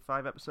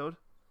 2005 episode?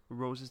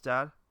 Rose's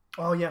dad?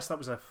 Oh yes, that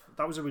was a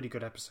really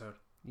good episode.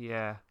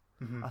 Yeah.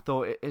 I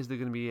thought, is there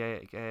going to be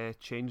a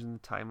change in the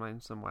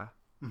timeline somewhere?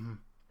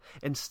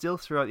 And still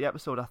throughout the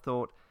episode I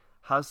thought,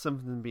 has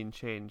something been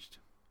changed?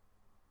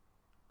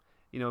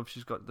 If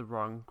she's got the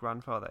wrong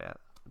grandfather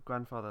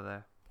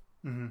there.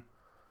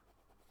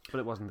 But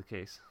it wasn't the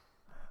case.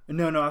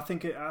 No. I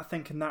think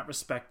in that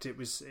respect it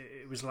was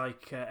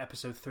like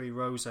episode 3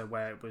 Rosa,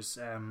 where it was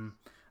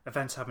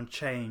events haven't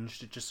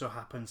changed. It just so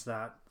happens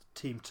that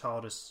Team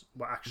TARDIS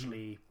were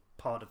actually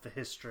part of the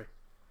history.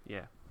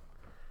 Yeah.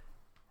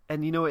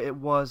 And you know, it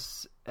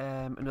was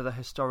another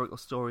historical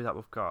story that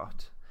we've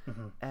got.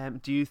 Mm-hmm.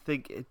 Do you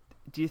think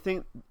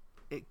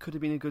it could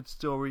have been a good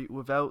story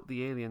without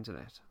the aliens in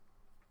it?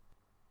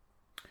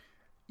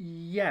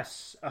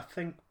 Yes, I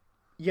think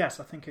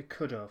it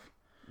could have.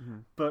 Mm-hmm.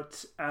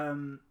 But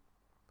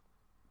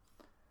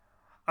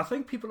I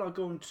think people are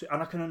going to,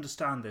 and I can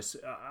understand this,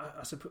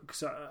 I suppose,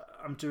 because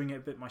I'm doing it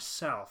a bit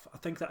myself. I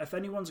think that if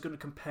anyone's going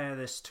to compare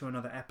this to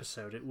another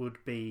episode, it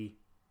would be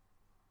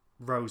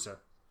Rosa.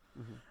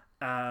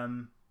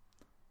 Mm-hmm.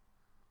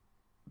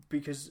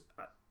 Because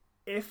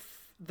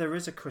if there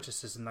is a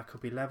criticism that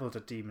could be levelled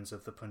at Demons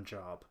of the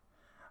Punjab,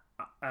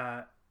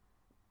 I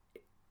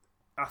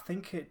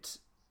think it's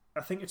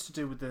to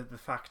do with the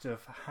fact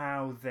of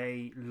how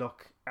they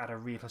look at a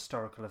real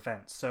historical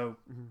event. So,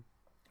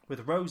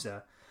 with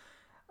Rosa,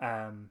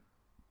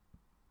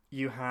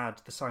 you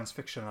had the science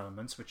fiction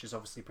elements, which is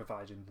obviously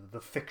providing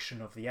the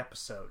fiction of the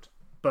episode,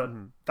 but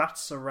that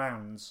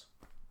surrounds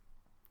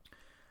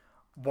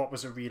what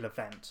was a real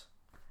event.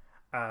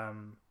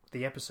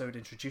 The episode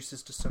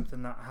introduces to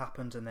something that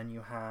happened, and then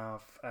you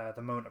have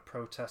the moment of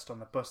protest on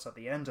the bus at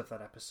the end of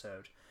that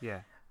episode.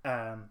 Yeah.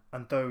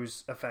 And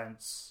those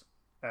events,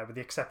 with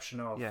the exception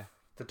of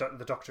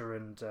the Doctor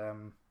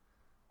and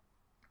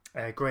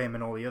Graham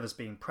and all the others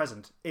being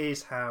present,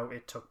 is how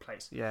it took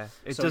place. Yeah,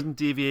 it doesn't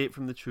deviate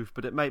from the truth,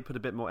 but it might put a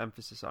bit more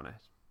emphasis on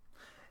it.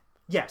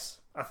 Yes,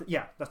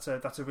 that's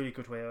a really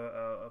good way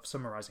of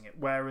summarising it.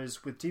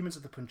 Whereas with Demons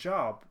of the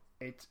Punjab,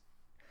 it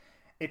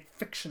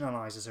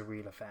fictionalizes a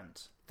real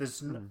event.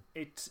 There's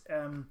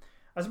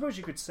I suppose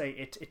you could say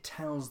it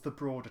tells the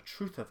broader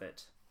truth of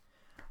it,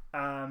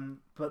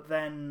 but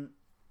then,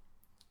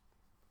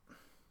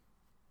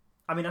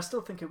 I mean, I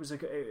still think it was a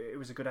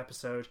good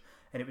episode,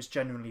 and it was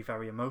genuinely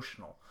very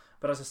emotional.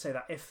 But as I say,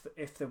 that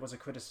if there was a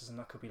criticism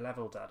that could be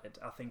levelled at it,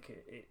 I think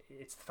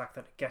it's the fact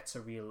that it gets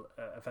a real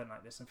event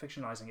like this and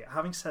fictionalising it.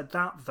 Having said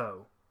that,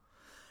 though,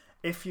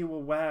 if you're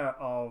aware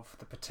of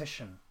the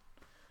petition,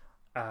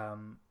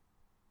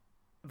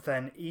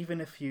 then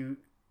even if you...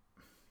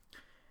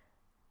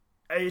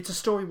 It's a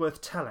story worth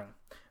telling.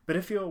 But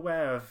if you're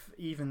aware of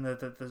even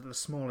the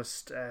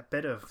smallest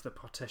bit of the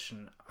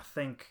petition, I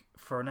think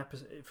for a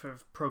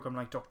program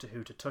like Doctor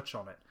Who to touch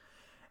on it,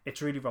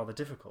 it's really rather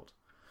difficult.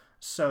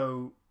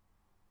 So,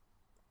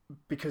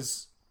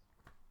 because,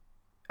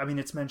 I mean,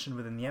 it's mentioned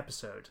within the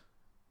episode,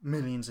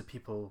 millions of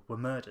people were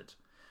murdered.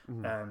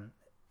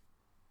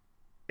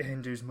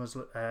 Hindus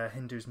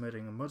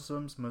murdering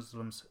Muslims,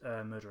 Muslims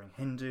murdering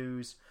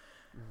Hindus,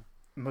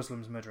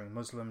 Muslims murdering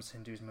Muslims,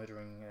 Hindus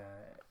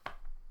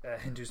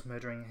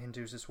murdering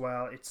Hindus as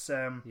well. It's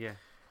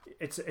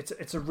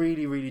a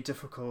really, really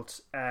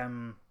difficult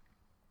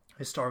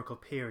historical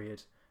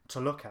period to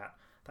look at.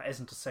 That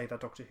isn't to say that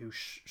Doctor Who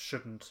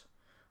shouldn't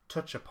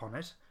touch upon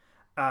it,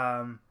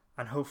 and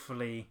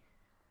hopefully,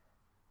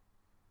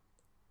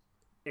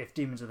 if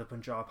Demons of the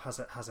Punjab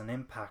has an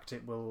impact,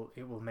 it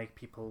will make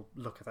people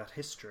look at that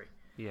history.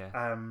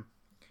 Yeah.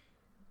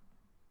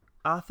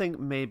 I think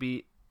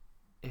maybe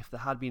if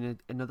there had been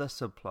another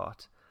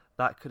subplot,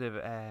 that could have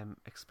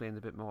explained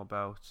a bit more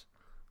about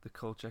the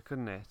culture,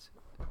 couldn't it?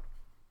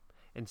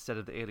 Instead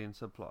of the alien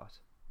subplot.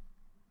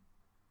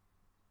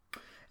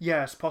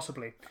 Yes,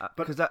 possibly.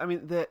 Because I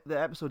mean, the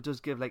episode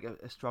does give like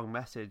a strong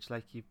message.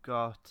 Like, you've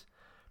got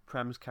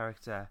Prem's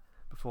character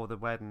before the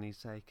wedding.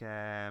 He's like,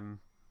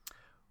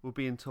 we're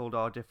being told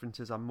our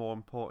differences are more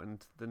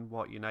important than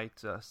what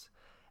unites us,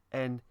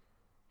 and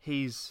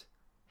he's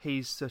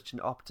such an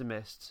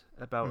optimist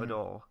about it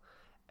all.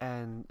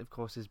 And of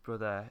course, his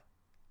brother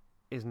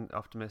isn't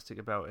optimistic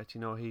about it.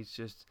 You know, he's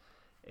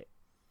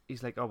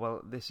like, oh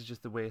well, this is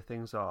just the way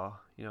things are.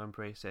 You know,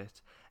 embrace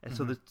it. And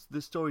so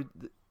the story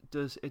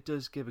does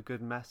give a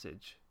good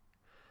message.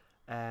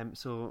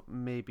 So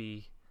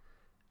maybe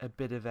a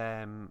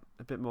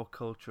bit more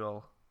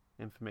cultural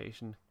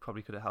information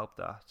probably could have helped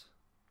that.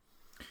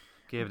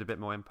 Gave it a bit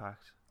more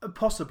impact.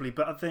 Possibly,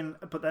 but then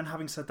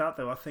having said that,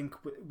 though, I think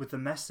with the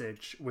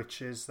message,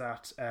 which is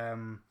that,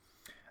 and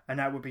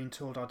now we're being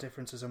told our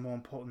differences are more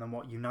important than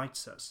what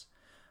unites us.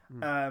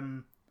 I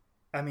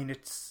mean,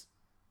 it's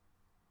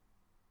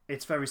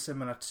very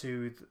similar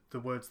to the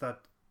words that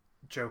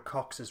Jo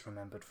Cox is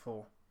remembered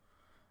for,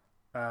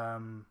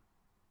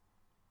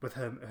 with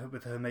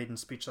her maiden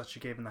speech that she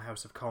gave in the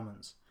House of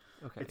Commons.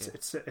 Okay,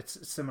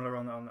 it's similar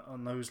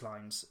on those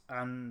lines,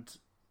 and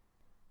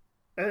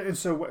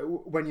so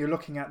when you're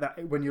looking at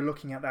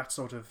that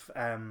sort of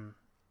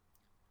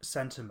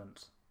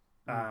sentiment,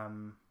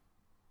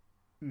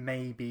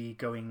 maybe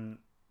going,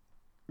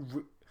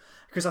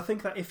 because I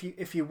think that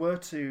if you were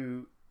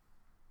to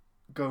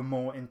go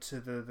more into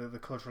the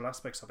cultural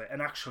aspects of it,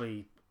 and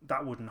actually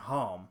that wouldn't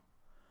harm,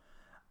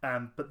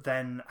 but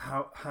then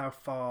how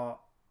far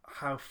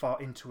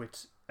into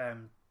it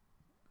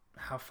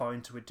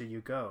do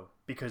you go?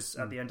 Because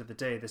at the end of the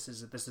day, this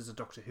is a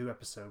Doctor Who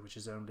episode, which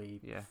is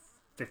only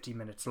 50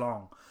 minutes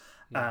long.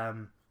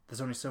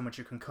 There's only so much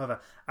you can cover,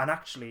 and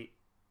actually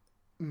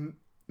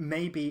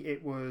maybe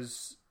it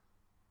was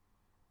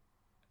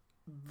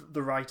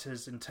the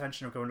writer's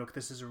intention of going, look,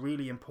 this is a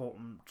really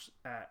important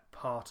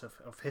part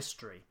of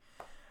history,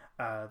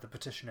 the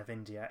partition of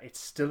India. It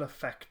still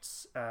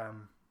affects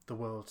the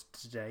world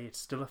today. It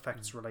still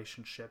affects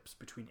relationships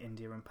between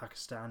India and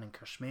Pakistan and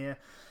Kashmir.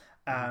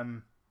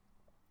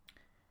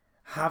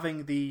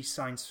 Having the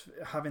science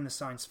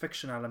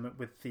fiction element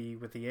with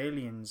the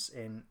aliens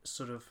in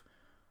sort of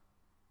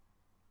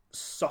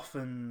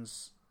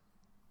softens,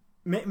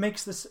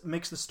 makes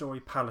the story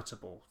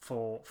palatable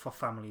for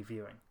family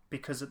viewing,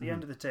 because at the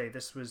end of the day,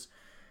 this was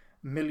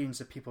millions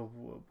of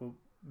people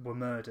were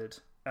murdered.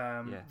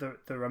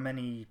 There are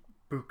many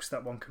books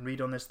that one can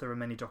read on this. There are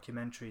many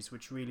documentaries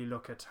which really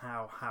look at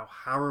how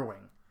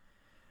harrowing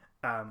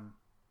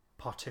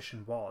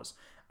partition was,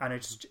 and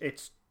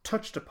it's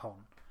touched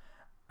upon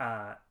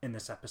in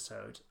this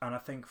episode. And I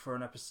think for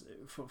an episode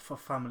for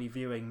family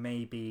viewing,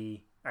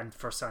 maybe, and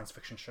for a science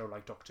fiction show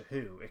like Doctor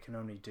Who, it can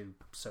only do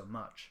so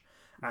much.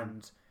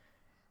 And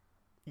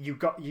you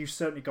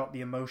certainly got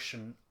the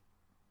emotion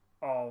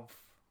of,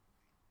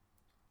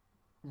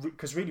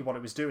 because really what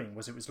it was doing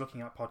was it was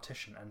looking at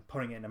partition and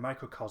putting it in a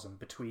microcosm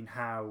between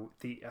how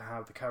the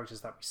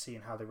characters that we see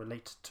and how they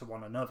relate to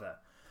one another,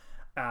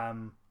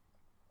 and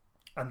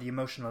the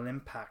emotional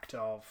impact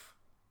of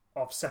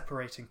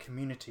separating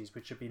communities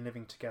which have been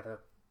living together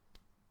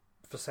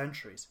for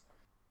centuries.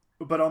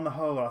 But on the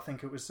whole, I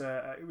think it was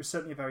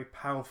certainly a very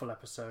powerful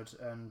episode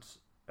and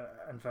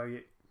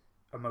very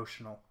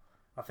emotional.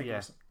 I think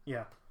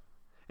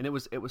and it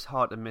was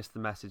hard to miss the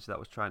message that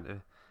was trying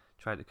to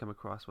come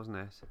across, wasn't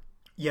it?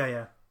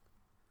 Yeah.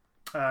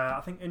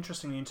 I think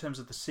interestingly, in terms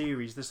of the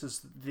series, this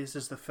is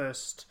the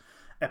first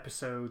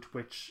episode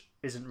which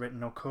isn't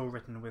written or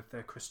co-written with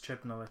Chris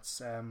Chibnall.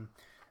 It's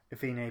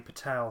Vinay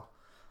Patel,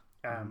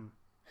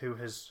 who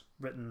has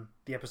written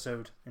the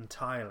episode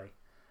entirely.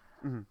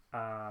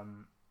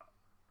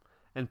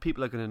 And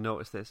people are going to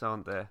notice this,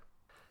 aren't they?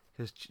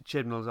 Because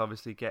Chibnall's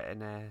obviously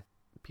getting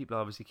people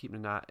are obviously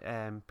keeping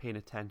paying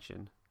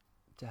attention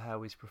to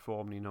how he's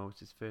performing. You know,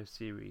 it's his first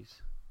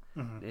series.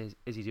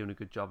 Is he doing a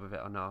good job of it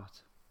or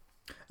not?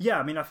 Yeah,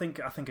 I mean, I think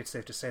it's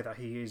safe to say that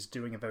he is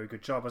doing a very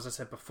good job. As I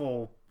said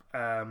before,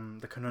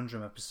 the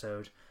Conundrum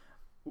episode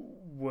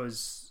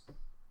was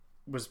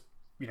which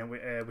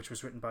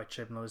was written by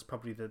Chibnall, is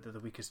probably the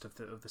weakest of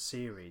the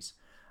series.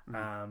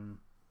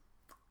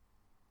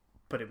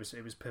 But it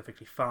was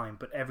perfectly fine.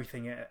 But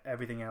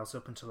everything else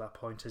up until that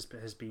point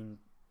has been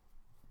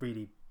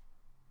really,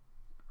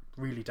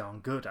 really darn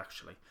good,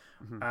 actually.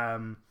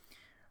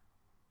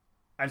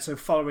 And so,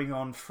 following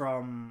on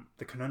from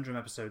the Conundrum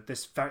episode,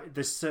 this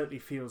certainly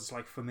feels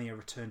like, for me, a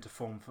return to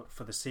form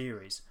for the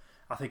series.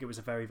 I think it was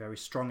a very, very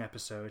strong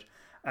episode,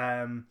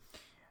 and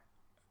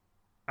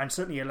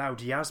certainly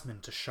allowed Yasmin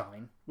to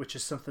shine, which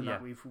is something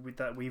that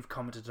we've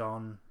commented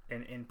on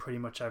in pretty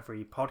much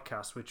every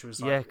podcast. Which was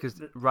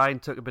because Ryan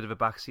took a bit of a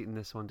backseat in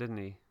this one, didn't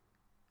he?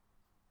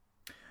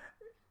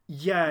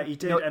 Yeah, he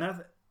did.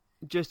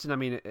 Justin, I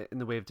mean, in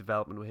the way of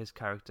development with his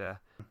character,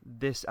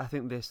 I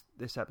think this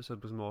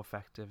episode was more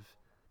effective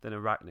than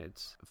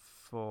Arachnids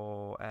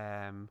for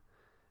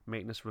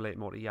making us relate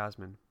more to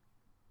Yasmin.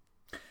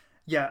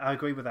 Yeah, I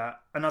agree with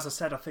that. And as I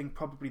said, I think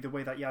probably the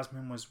way that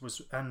Yasmin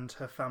was and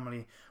her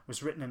family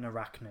was written in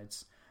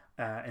Arachnids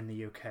in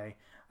the UK,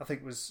 I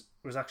think was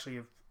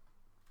actually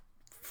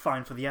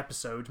fine for the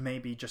episode.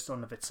 Maybe just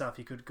on of itself,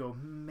 you could go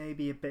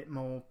maybe a bit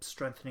more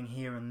strengthening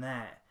here and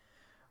there.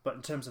 But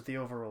in terms of the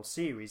overall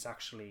series,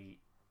 actually,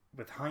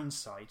 with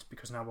hindsight,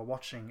 because now we're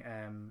watching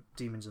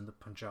Demons in the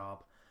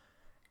Punjab,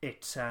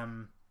 it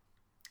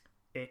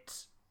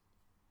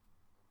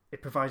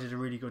provided a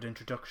really good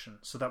introduction,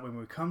 so that when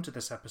we come to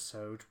this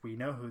episode, we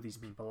know who these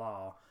people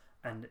are,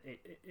 and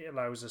it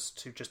allows us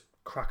to just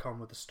crack on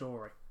with the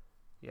story.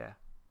 Yeah.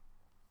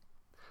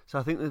 So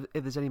I think that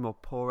if there's any more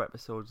poor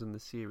episodes in the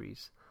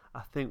series,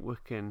 I think we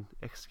can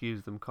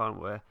excuse them, can't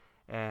we?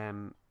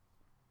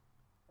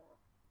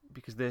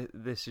 Because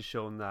this has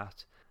shown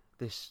that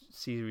this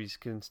series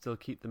can still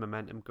keep the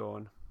momentum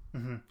going.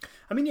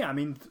 I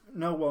mean,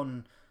 no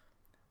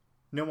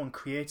one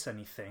creates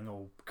anything,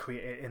 or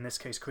in this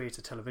case creates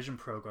a television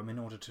program in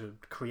order to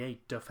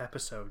create duff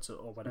episodes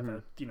or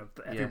whatever.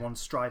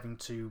 Everyone's striving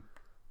to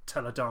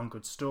tell a darn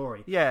good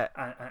story,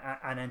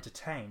 and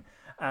entertain.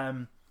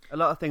 A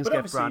lot of things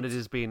get branded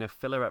as being a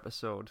filler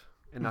episode,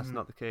 and that's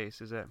not the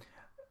case, is it?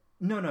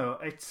 No,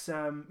 it's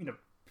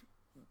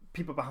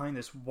people behind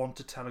this want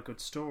to tell a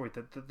good story.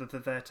 That they're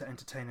there to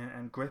entertain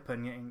and grip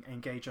and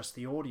engage us,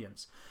 the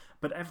audience.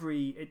 But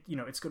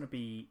it's going to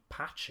be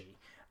patchy.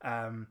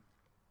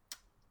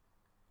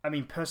 I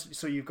mean, personally,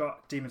 so you've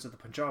got Demons of the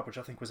Punjab, which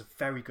I think was a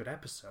very good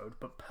episode.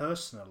 But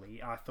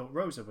personally, I thought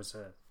Rosa was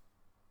a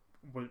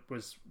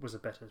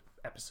better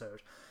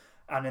episode.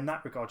 And in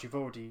that regard, you've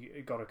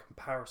already got a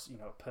comparison,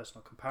 a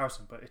personal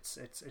comparison. But it's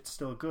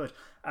still good.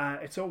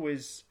 It's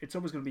always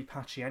going to be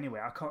patchy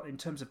anyway. I can't, in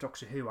terms of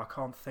Doctor Who, I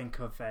can't think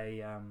of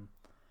a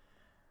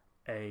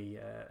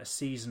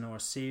season or a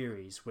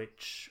series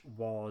which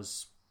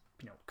was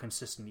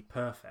consistently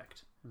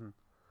perfect.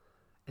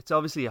 it's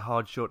obviously a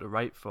hard show to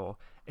write for.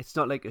 It's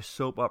not like a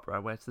soap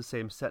opera where it's the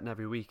same setting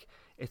every week.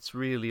 It's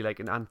really like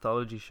an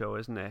anthology show,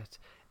 isn't it?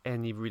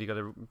 And you've really got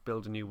to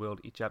build a new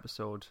world each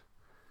episode,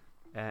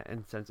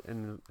 in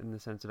the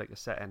sense of like a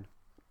setting.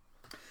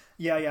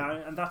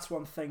 Yeah, and that's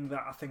one thing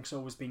that I think's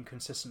always been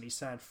consistently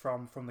said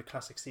from the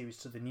classic series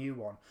to the new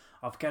one,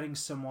 of getting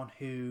someone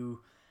who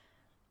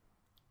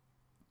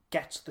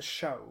gets the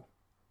show,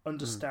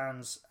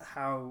 understands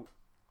how.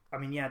 I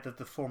mean, yeah,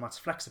 the format's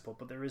flexible,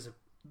 but there is a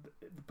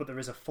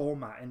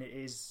format, and it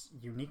is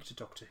unique to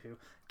Doctor Who.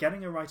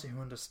 Getting a writer who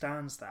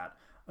understands that,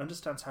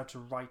 understands how to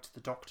write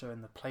the Doctor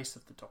in the place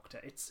of the Doctor,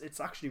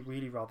 it's actually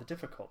really rather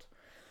difficult.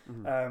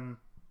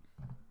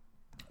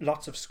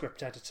 Lots of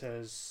script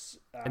editors,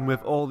 and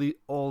with all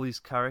these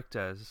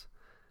characters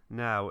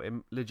now,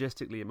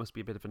 logistically, it must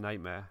be a bit of a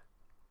nightmare.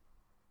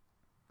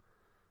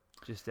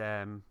 Just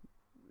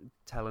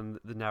telling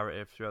the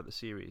narrative throughout the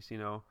series, you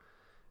know,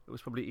 it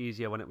was probably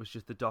easier when it was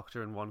just the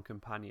Doctor and one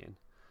companion.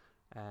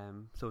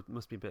 So it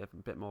must be a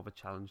bit more of a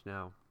challenge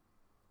now.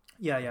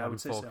 Yeah, I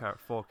would say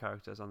four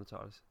characters on the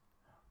TARDIS.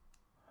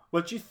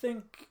 Well, do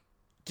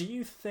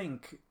you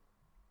think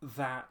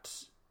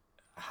that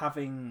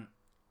having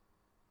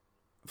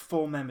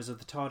 4 members of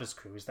the TARDIS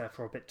crew is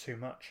therefore a bit too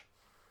much?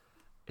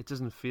 It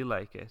doesn't feel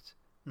like it,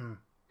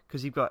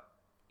 because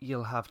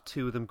you'll have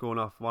 2 of them going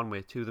off one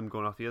way, 2 of them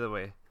going off the other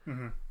way,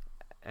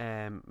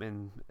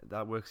 and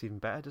that works even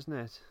better, doesn't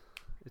it?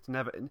 It's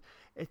never.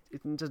 It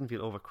doesn't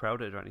feel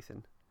overcrowded or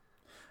anything.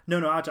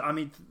 No. I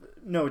mean,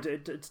 no.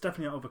 It's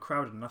definitely not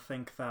overcrowded, and I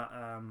think that.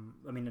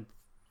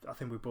 I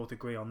think we both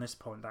agree on this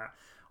point that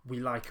we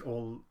like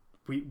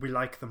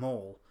them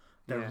all.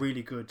 They're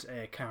really good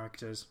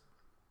characters,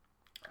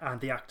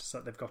 and the actors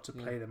that they've got to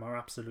play them are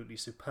absolutely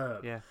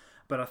superb. Yeah.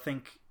 But I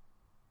think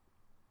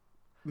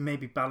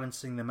maybe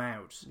balancing them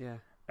out.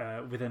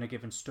 Within a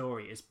given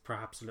story is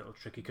perhaps a little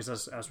tricky,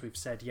 because as we've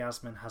said,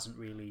 Yasmin hasn't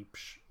really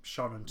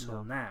shone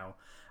until now,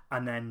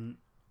 and then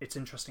it's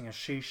interesting, as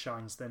she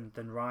shines, then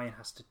Ryan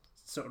has to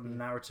sort of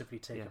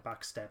narratively take a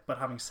back step. But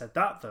having said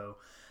that, though,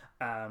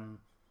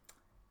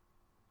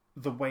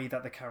 the way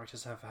that the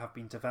characters have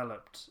been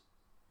developed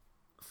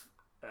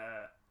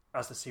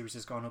as the series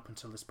has gone up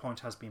until this point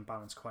has been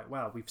balanced quite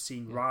well. We've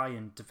seen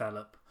Ryan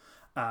develop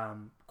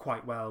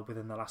quite well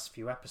within the last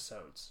few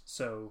episodes,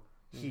 so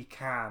he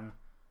can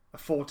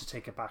afford to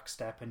take a back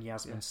step, and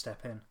Yasmin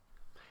step in.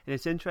 And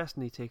it's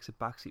interesting he takes a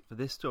backseat for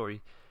this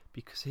story,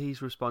 because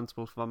he's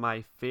responsible for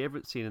my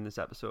favourite scene in this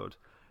episode,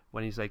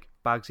 when he's like,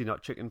 "Bagsy,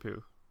 not chicken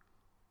poo."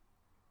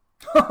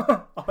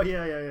 Oh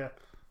yeah.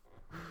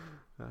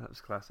 That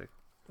was classic.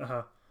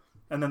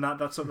 And then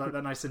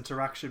that nice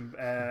interaction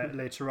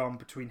later on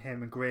between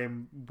him and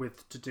Graham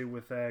to do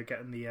with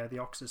getting the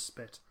oxes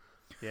spit.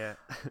 Yeah.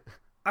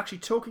 Actually,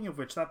 talking of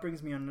which, that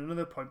brings me on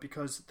another point,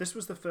 because this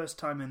was the first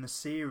time in the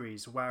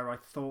series where I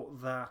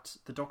thought that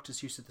the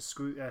Doctor's use of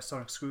the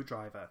sonic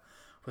screwdriver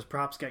was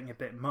perhaps getting a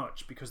bit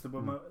much, because they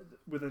were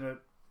within a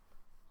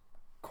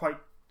quite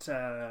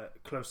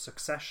close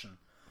succession.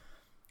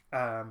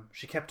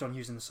 She kept on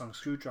using the sonic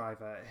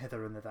screwdriver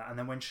hither and thither, and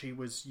then when she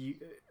was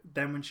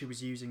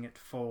using it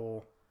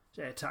to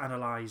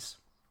analyze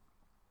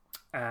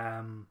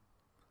the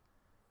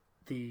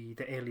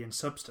alien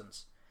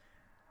substance.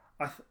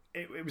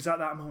 It was at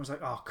that moment I was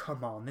like, oh,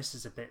 come on, this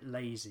is a bit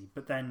lazy.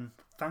 But then,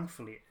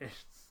 thankfully, it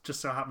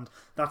just so happened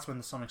that's when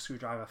the sonic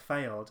screwdriver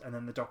failed, and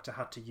then the Doctor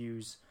had to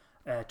use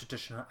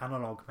traditional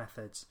analog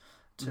methods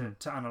to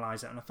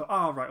analyse it. And I thought,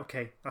 oh, right,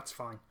 okay, that's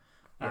fine.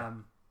 Yeah.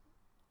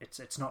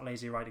 It's not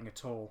lazy writing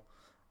at all.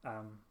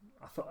 I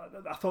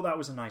thought that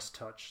was a nice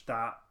touch.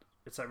 That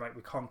it's like, right,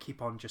 we can't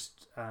keep on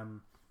just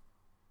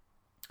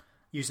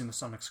using the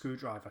sonic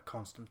screwdriver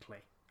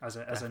constantly as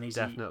an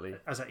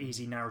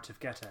easy narrative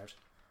get out.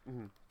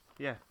 Mm-hmm.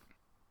 Yeah.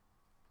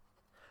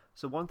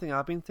 So one thing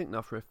I've been thinking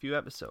of for a few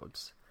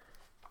episodes,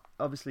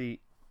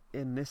 obviously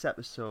in this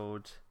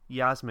episode,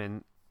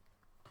 Yasmin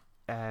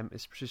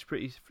is just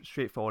pretty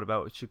straightforward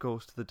about it. She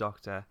goes to the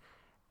Doctor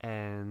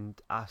and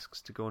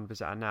asks to go and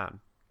visit her nan.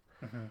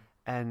 Mm-hmm.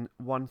 And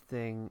one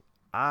thing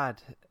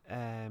I'd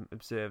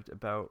observed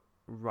about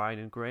Ryan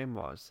and Graham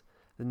was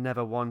they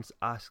never once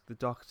asked the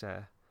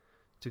Doctor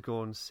to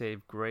go and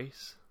save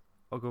Grace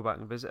or go back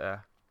and visit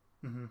her.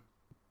 Mm-hmm.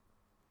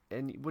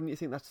 And wouldn't you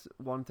think that's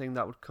one thing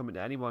that would come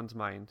into anyone's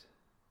mind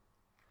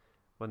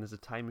when there's a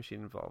time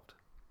machine involved?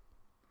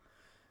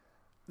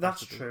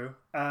 That's true.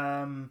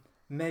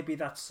 Maybe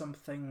that's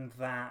something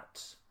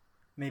that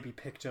maybe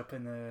picked up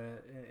in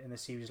the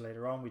series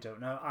later on. We don't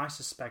know. I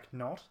suspect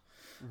not.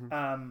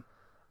 Mm-hmm.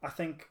 I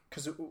think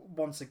because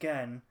once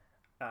again,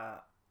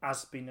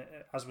 as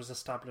was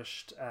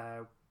established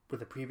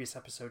with the previous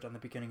episode and the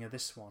beginning of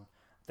this one,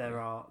 there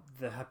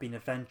have been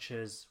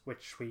adventures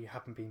which we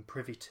haven't been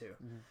privy to.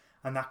 Mm-hmm.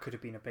 And that could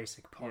have been a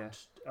basic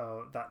point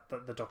that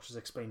the Doctor's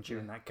explained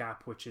during that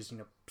gap, which is,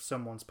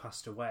 someone's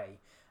passed away.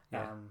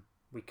 Yeah.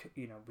 We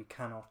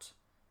cannot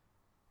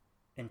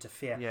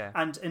interfere. Yeah.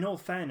 And in all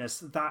fairness,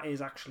 that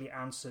is actually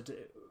answered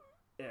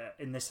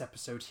in this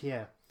episode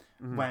here.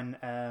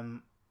 Mm-hmm.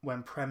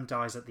 When Prem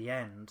dies at the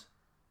end,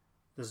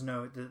 There's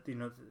no,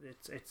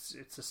 it's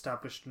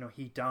established.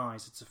 He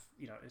dies. It's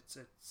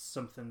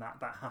something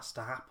that has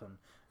to happen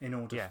in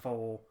order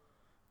for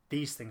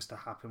these things to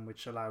happen,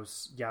 which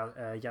allows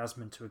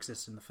Yasmin to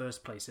exist in the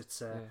first place.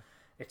 It's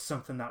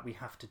something that we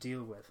have to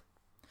deal with.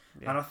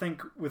 Yeah. And I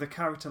think with a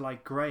character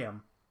like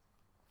Graham,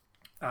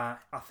 I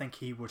think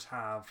he would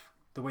have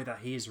the way that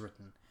he is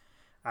written,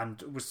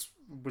 and was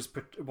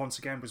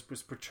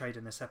portrayed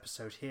in this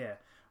episode here,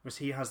 was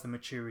he has the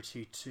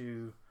maturity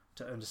to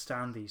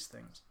understand these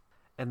things.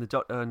 And the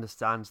Doctor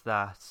understands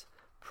that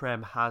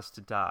Prem has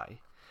to die.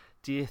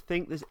 Do you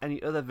think there's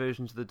any other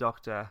versions of the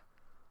Doctor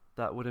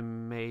that would have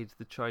made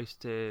the choice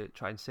to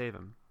try and save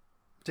him?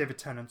 David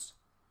Tennant's.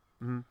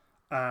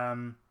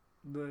 Mm-hmm.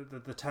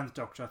 The 10th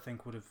Doctor, I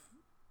think, would have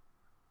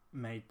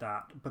made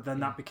that, but then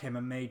that became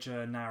a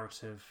major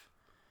narrative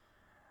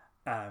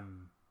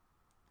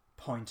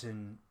point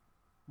in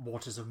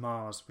Waters of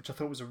Mars, which I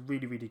thought was a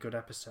really, really good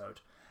episode.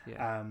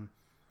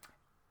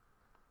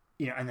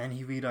 And then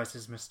he realised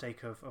his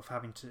mistake of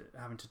having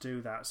to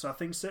do that. So I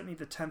think certainly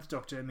the 10th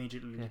Doctor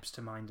immediately leaps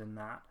to mind in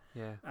that.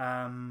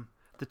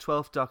 The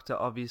 12th Doctor,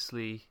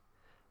 obviously,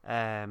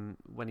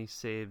 when he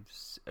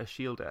saves a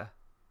Shielder,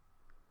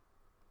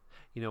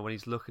 when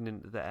he's looking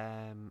into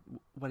the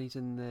when he's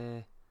in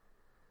the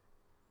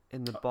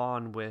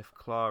barn with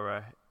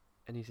Clara,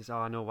 and he says, "Oh,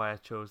 I know why I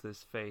chose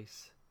this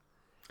face."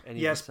 And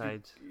he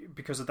decides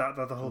because of that,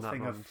 the whole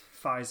thing of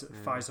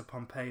Pfizer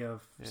Pompeii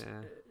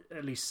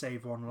at least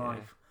save one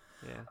life.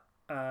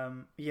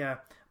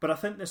 But I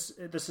think this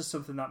is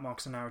something that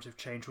marks a narrative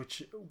change,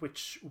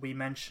 which we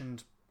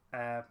mentioned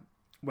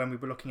when we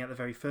were looking at the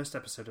very first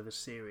episode of this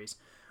series,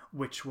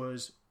 which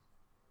was,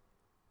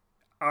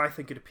 I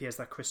think it appears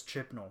that Chris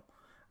Chibnall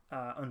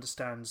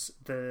understands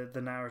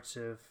the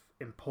narrative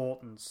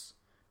importance,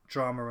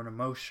 drama and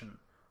emotion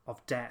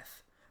of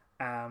death,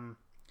 and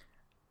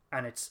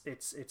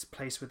its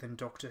place within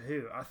Doctor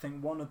Who. I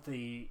think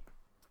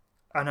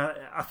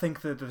I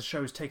think that the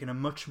show has taken a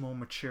much more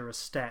mature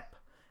step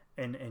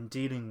in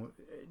dealing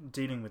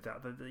with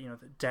that.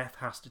 That death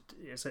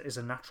is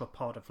a natural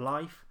part of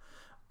life.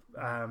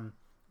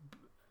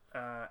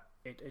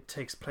 It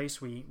takes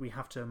place. We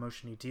have to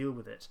emotionally deal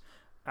with it,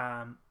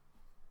 and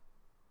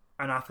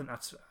I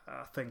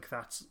think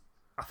that's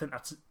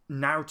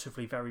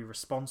narratively very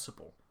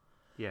responsible.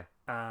 Yeah.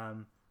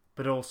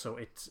 But also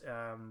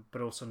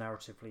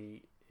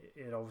narratively,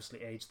 it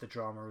obviously aids the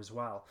drama as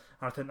well.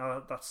 And I think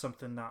that's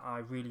something that I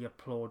really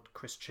applaud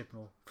Chris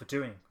Chibnall for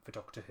doing for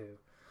Doctor Who.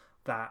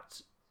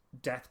 That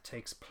death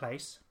takes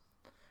place,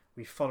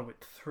 we follow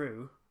it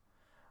through,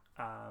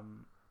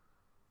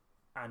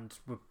 and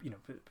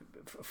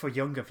for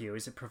younger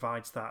viewers, it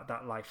provides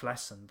that life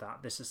lesson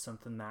that this is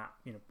something that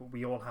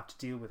we all have to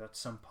deal with at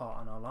some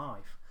part in our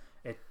life.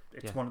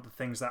 It's one of the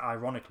things that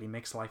ironically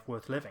makes life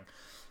worth living.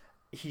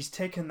 He's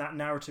taken that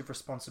narrative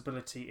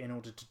responsibility in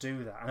order to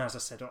do that, and as I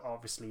said,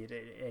 obviously it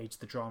aids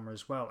the drama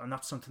as well, and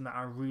that's something that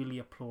I really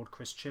applaud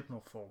Chris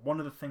Chibnall for. One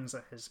of the things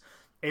that has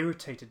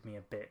irritated me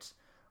a bit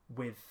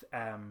with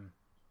a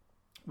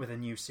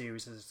new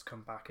series as it's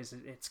come back is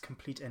its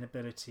complete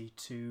inability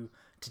to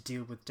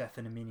deal with death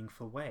in a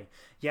meaningful way.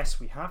 Yes,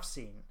 we have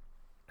seen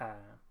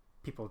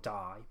people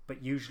die,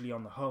 but usually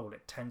on the whole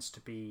it tends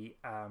to be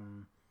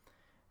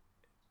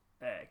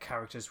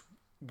characters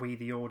we,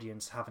 the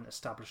audience, haven't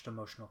established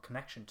emotional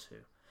connection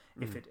to.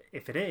 If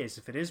it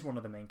is one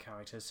of the main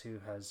characters who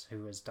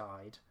has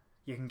died,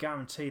 you can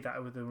guarantee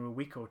that within a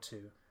week or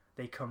two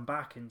they come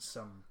back in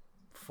some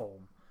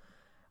form,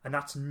 and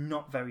that's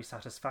not very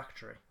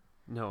satisfactory.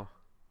 No.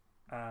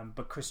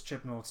 But Chris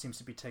Chibnall seems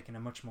to be taking a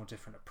much more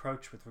different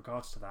approach with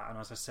regards to that, and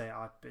as I say,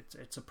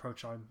 it's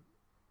approach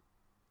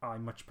I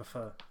much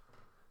prefer.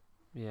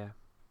 Yeah,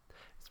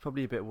 it's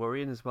probably a bit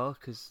worrying as well,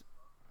 because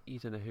you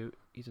don't know who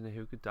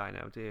could die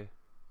now, do you?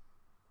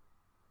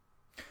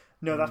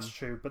 No, that's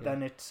true. But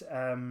then it,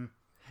 and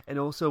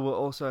also we'll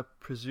also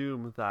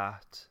presume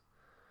that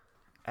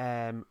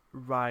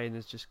Ryan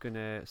is just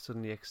gonna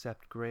suddenly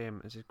accept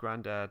Graham as his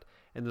granddad,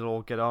 and they'll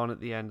all get on at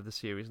the end of the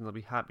series and they'll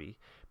be happy.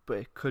 But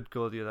it could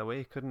go the other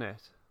way, couldn't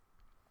it?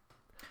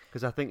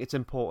 Because I think it's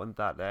important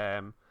that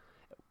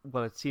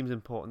it seems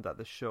important that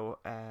the show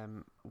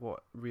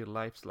what real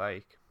life's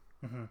like.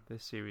 Mm-hmm.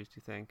 This series, do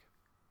you think?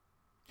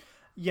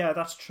 Yeah,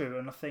 that's true,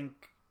 and I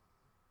think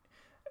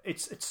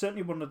it's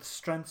certainly one of the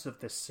strengths of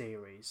this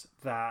series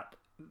that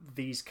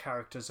these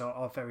characters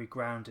are very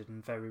grounded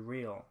and very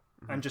real.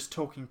 Mm-hmm. And just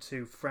talking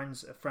to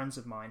friends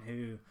of mine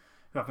who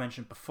I've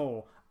mentioned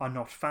before are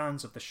not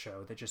fans of the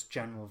show; they're just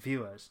general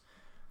viewers.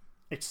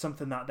 It's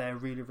something that they're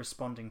really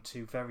responding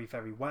to very,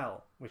 very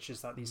well, which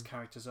is that these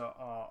characters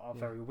are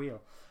very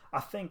real.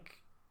 I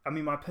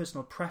mean, my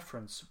personal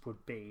preference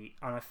would be,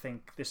 and I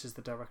think this is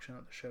the direction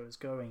that the show is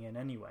going in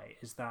anyway,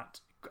 is that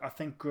I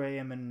think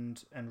Graham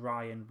and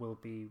Ryan will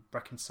be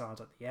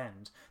reconciled at the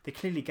end. They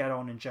clearly get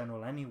on in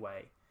general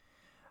anyway.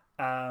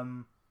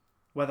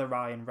 Whether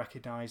Ryan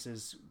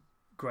recognises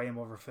Graham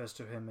or refers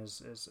to him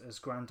as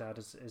granddad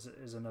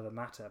is another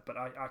matter, but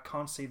I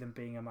can't see them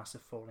being a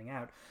massive falling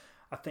out.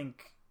 I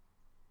think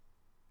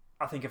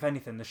I think if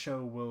anything, the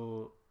show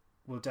will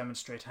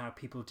demonstrate how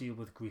people deal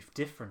with grief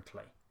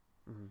differently.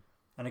 Mm-hmm.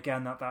 And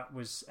again, that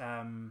was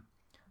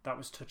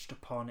touched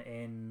upon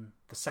in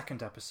the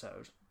second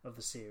episode of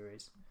the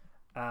series,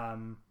 a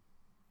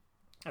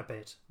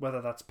bit.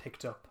 Whether that's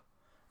picked up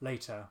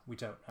later, we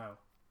don't know.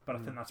 But I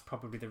think that's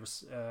probably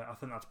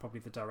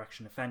the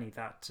direction, if any,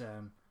 that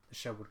the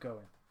show would go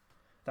in.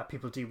 That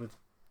people deal with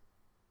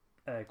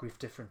grief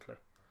differently.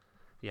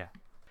 Yeah,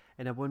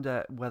 and I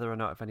wonder whether or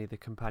not if any of the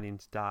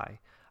companions die.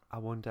 I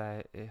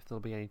wonder if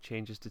there'll be any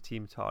changes to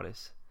Team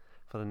TARDIS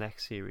for the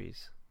next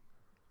series.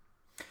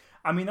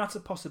 I mean, that's a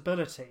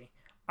possibility,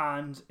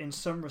 and in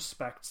some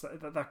respects,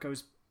 that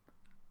goes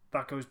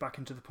back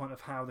into the point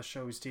of how the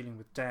show is dealing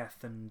with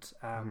death, and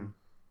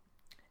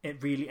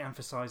it really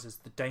emphasises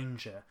the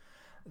danger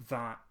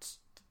that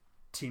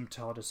Team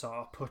TARDIS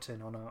are put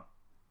in on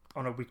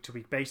a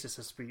week-to-week basis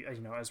as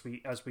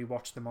we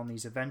watch them on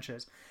these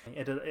adventures.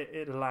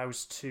 It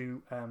allows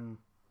to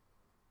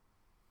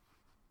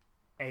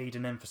aid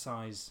and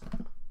emphasise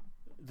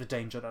the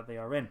danger that they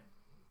are in.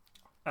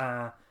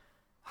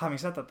 Having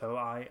said that, though,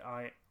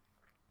 I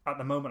at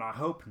the moment I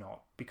hope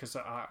not, because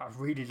I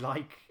really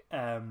like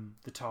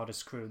the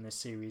TARDIS crew in this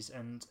series,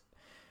 and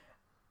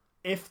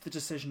if the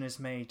decision is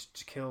made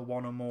to kill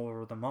one or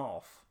more of them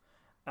off,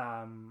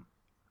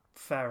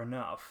 fair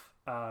enough.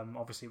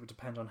 Obviously, it would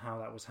depend on how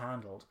that was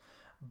handled,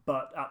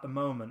 but at the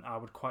moment, I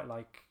would quite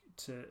like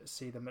to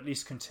see them at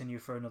least continue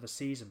for another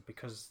season,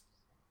 because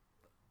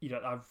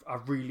I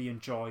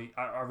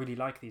really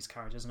like these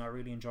characters, and I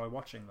really enjoy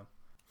watching them.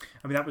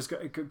 I mean, that was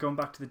going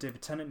back to the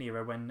David Tennant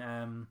era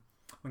when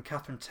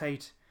Catherine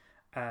Tate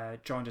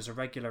joined as a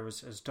regular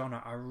as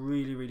Donna. I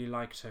really, really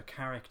liked her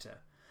character,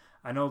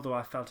 and although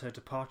I felt her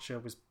departure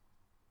was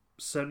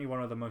certainly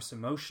one of the most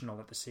emotional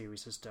that the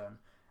series has done,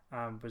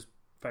 was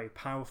very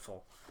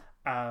powerful.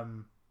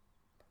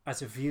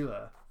 As a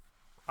viewer,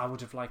 I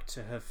would have liked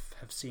to have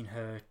seen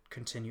her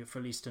continue for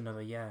at least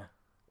another year.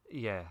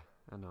 Yeah,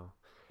 I know.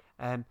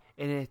 And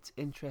it's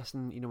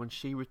interesting, when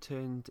she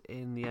returned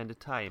in The End of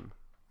Time,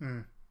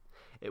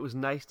 it was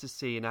nice to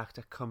see an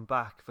actor come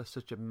back for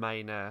such a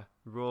minor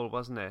role,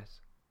 wasn't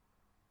it?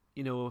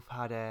 We've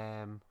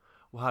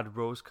had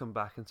Rose come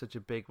back in such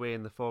a big way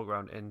in the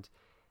foreground,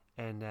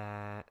 and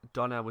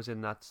Donna was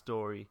in that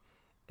story,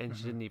 and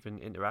she didn't even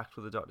interact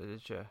with the Doctor,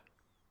 did she?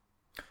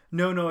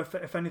 No.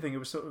 If anything, it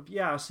was sort of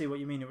I see what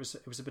you mean. It was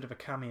a bit of a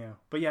cameo,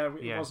 but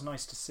it was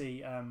nice to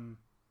see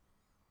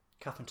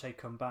Catherine Tate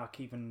come back,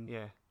 even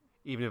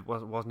if it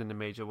wasn't in a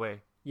major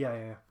way.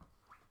 Yeah.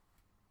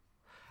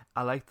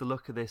 I like the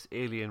look of this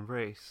alien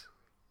race,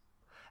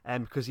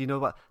 because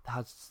what,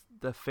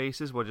 the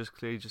faces were just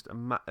clearly just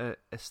a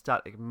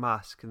static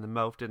mask, and the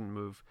mouth didn't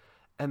move,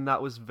 and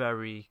that was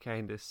very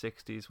kind of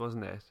 60s,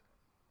 wasn't it?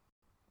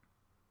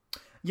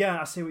 Yeah,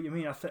 I see what you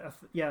mean.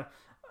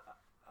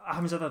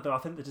 Having said that, though, I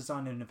think the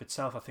design in and of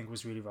itself,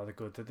 was really rather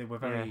good. That they were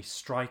very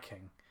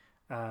striking,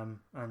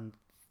 and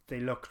they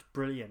looked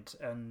brilliant.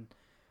 And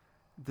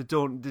they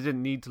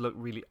didn't need to look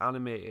really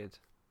animated.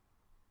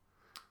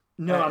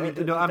 No,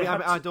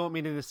 I don't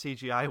mean in a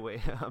CGI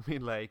way. I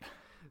mean like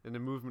in a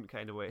movement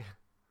kind of way.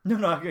 No,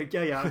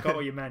 I got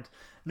what you meant.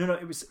 No,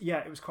 it was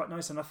quite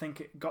nice, and I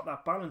think it got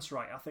that balance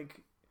right. I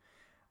think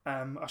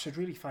I should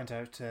really find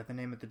out the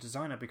name of the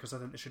designer, because I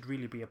think they should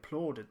really be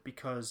applauded,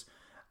 because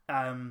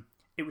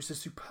it was a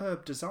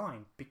superb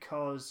design.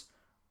 Because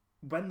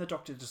when the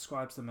Doctor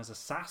describes them as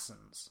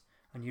assassins,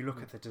 and you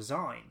look at the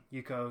design,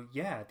 you go,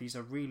 yeah, these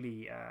are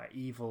really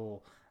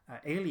evil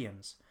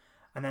aliens.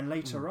 And then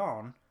later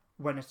on,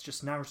 when it's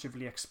just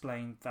narratively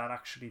explained that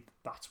actually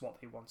that's what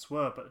they once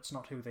were, but it's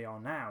not who they are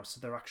now, so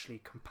they're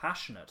actually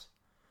compassionate.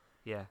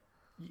 Yeah.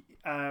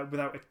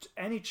 Without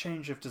any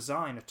change of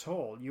design at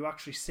all, you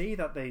actually see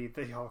that they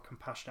are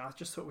compassionate. I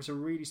just thought it was a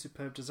really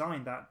superb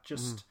design, that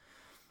just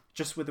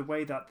with the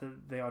way that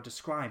they are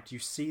described, you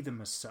see them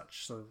as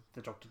such. So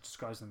the Doctor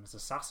describes them as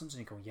assassins,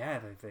 and you go, yeah,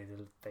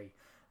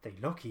 they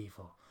look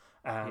evil.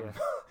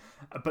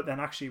 But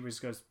then actually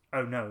goes,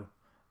 oh no,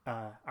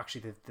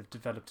 actually they've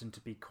developed into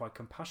be quite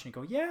compassionate.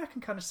 You go, yeah, I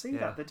can kind of see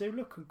that. They do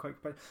look quite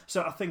compassionate.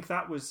 So I think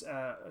that was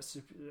a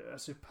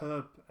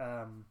superb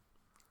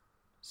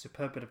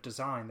bit of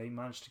design. They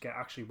managed to get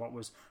actually what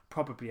was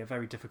probably a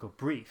very difficult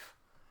brief,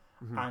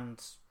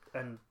 and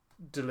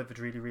delivered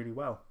really, really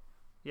well.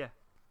 Yeah.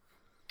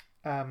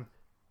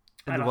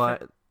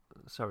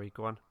 Sorry,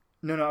 go on.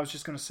 No, I was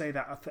just going to say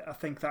that I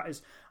think that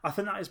is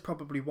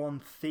probably one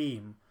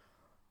theme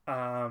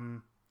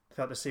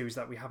throughout the series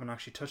that we haven't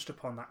actually touched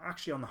upon. That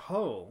actually, on the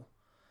whole,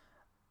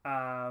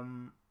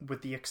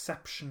 with the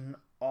exception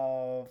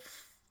of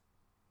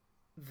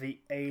the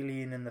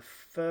alien in the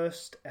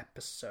first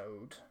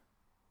episode,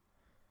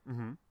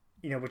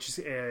 which is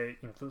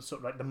sort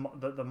of like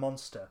the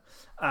monster.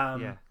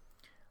 On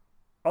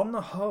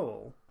the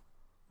whole,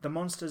 the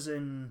monsters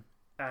in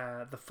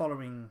the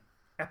following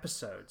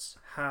episodes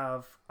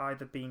have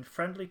either been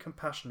friendly,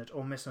 compassionate,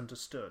 or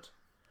misunderstood,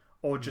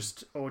 or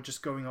just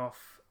going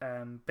off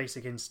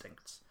basic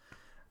instincts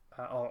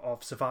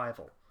of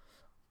survival.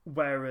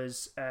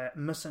 whereas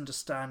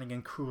misunderstanding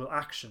and cruel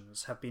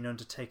actions have been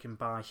undertaken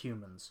by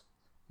humans.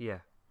 Yeah.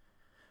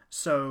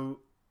 So,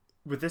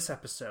 with this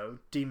episode,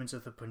 Demons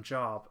of the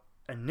Punjab,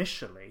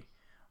 initially,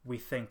 we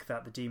think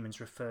that the demons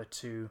refer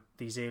to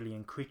these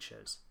alien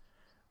creatures,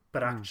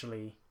 but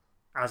actually,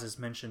 as is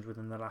mentioned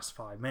within the last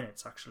 5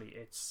 minutes, actually,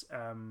 it's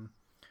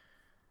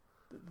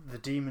the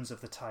demons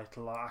of the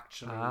title are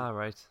actually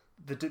right.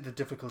 the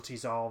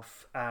difficulties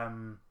of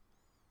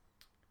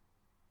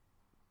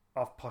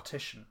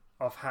partition,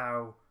 of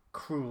how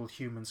cruel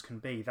humans can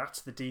be.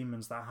 That's the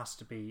demons that has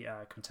to be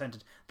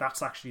contended.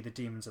 That's actually the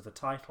demons of the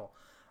title,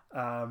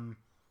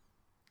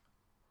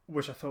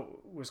 which I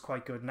thought was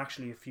quite good. And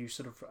actually, if you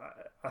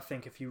I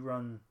think if you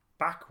run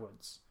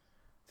backwards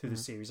through the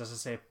series, as I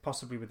say,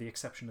 possibly with the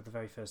exception of the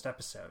very first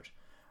episode,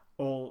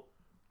 all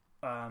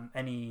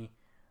any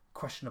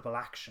questionable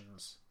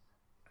actions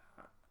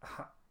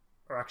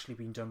are actually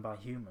being done by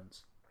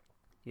humans.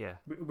 Yeah.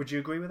 Would you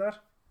agree with that?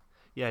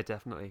 Yeah,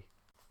 definitely.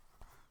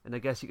 And I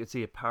guess you could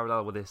see a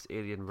parallel with this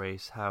alien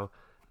race, how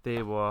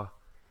they were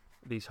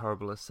these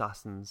horrible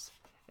assassins,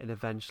 and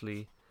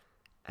eventually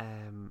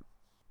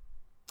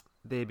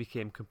they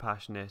became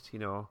compassionate,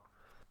 to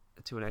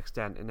an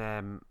extent.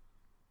 And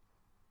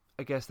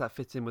I guess that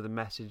fits in with a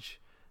message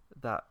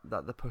that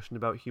they're pushing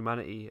about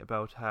humanity,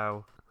 about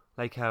how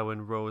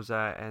in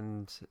Rosa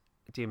and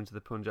Demons of the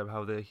Punjab,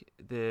 how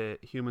the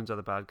humans are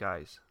the bad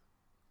guys.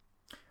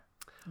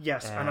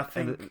 Yes, and I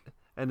think...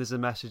 And there's a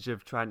message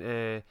of trying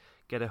to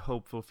get a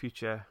hopeful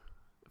future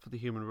for the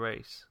human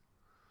race.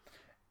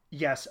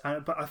 Yes,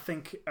 but I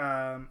think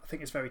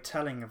it's very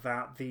telling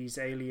that these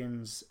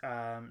aliens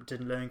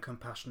didn't learn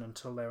compassion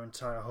until their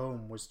entire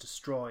home was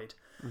destroyed.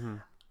 Mm-hmm.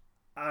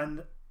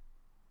 And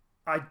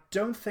I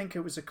don't think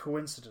it was a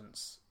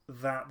coincidence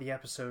that the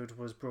episode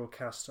was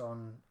broadcast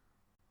on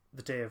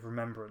the Day of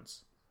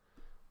Remembrance.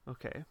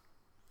 Okay.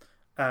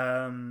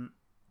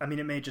 I mean,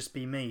 it may just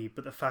be me,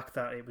 but the fact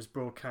that it was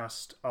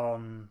broadcast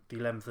on the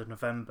 11th of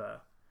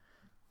November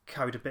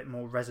carried a bit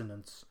more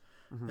resonance,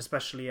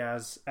 especially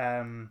as,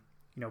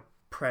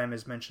 Prem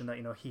has mentioned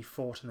that, he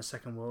fought in the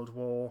Second World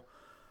War,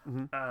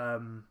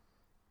 and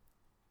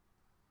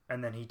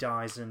then he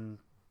dies and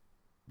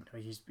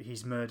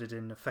he's murdered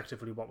in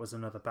effectively what was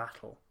another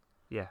battle.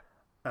 Yeah.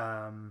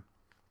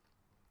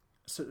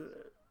 So,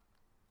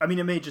 I mean,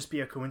 it may just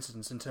be a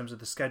coincidence in terms of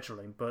the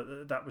scheduling,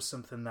 but that was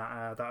something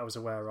that I was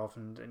aware of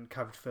and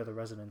carried further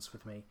resonance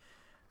with me.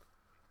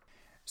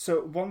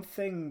 So one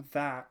thing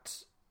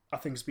that I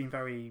think has been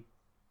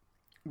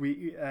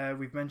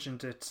we've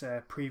mentioned it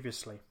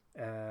previously.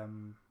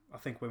 I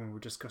think when we were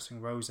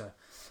discussing Rosa,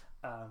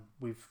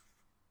 we've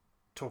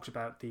talked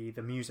about the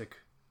music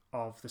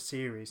of the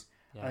series.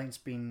 Yeah. I think it's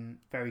been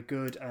very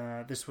good.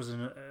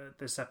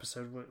 This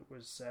episode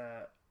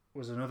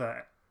was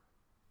another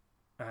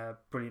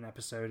brilliant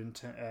episode in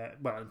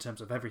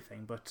terms of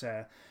everything, but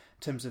in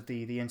terms of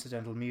the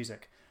incidental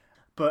music.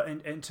 But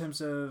in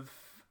terms of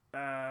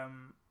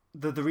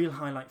the real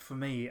highlight for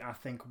me, I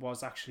think,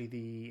 was actually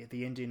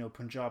the Indian or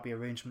Punjabi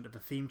arrangement of the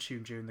theme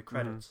tune during the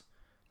credits.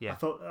 Yeah, I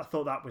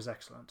thought that was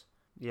excellent.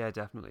 Yeah,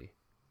 definitely.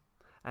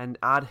 And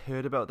I'd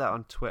heard about that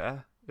on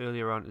Twitter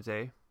earlier on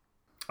today.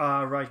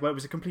 Right. Well, it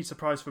was a complete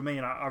surprise for me,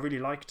 and I really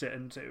liked it.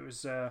 And it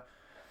was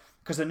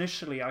because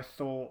initially I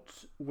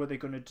thought, were they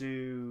going to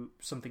do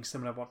something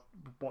similar to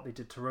what they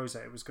did to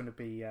Rosa? It was going to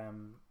be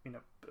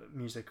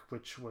music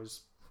which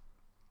was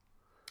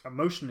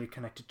emotionally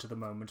connected to the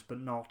moment, but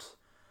not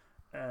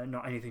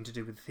anything to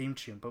do with the theme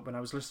tune. But when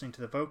I was listening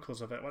to the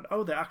vocals of it, I went,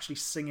 oh, they're actually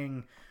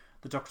singing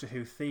the Doctor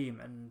Who theme,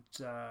 and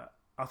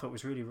I thought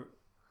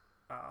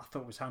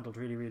it was handled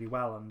really, really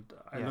well, and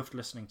I loved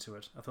listening to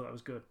it. I thought that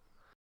was good.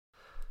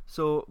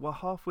 So we're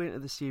halfway into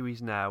the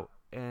series now,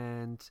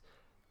 and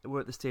we're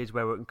at the stage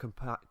where we can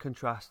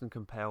contrast and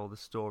compare all the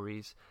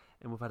stories,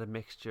 and we've had a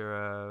mixture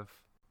of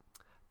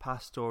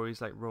past stories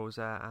like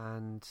Rosa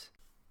and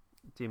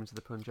Demons of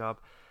the Punjab.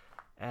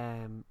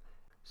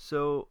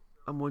 So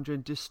I'm wondering,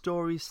 do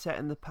stories set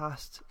in the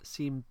past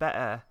seem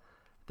better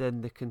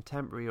than the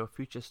contemporary or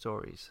future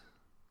stories?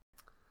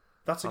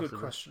 That's a good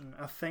question.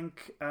 I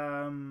think,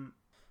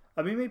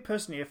 me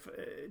personally, if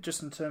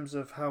just in terms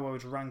of how I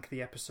would rank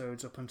the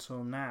episodes up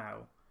until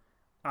now,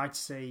 I'd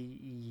say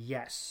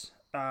yes.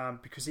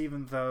 Because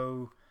even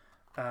though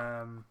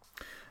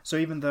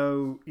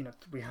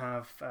we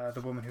have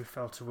The Woman Who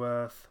Fell to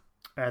Earth,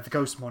 The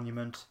Ghost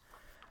Monument,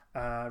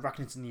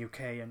 Arachnids in the UK,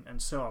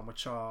 and so on,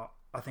 which are,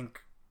 I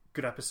think,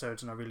 good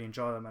episodes, and I really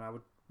enjoy them, and I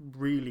would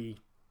really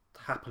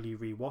happily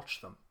rewatch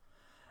them.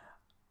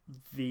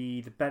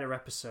 The better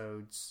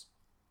episodes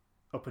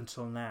up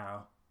until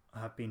now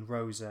have been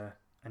Rosa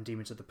and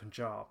Demons of the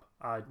Punjab.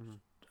 I'd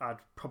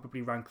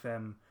probably rank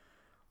them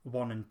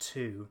 1 and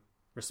 2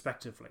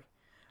 respectively.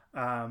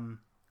 I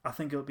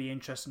think it'll be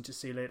interesting to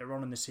see later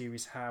on in the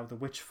series how the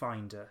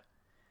Witchfinder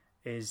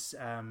is,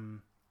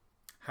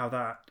 how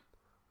that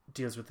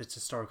deals with its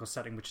historical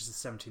setting, which is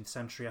the 17th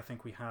century. I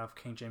think we have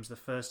King James I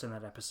in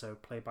that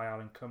episode, played by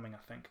Alan Cumming, I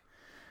think.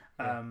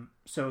 Yeah.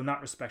 So in that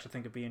respect, I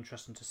think it'd be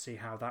interesting to see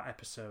how that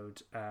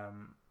episode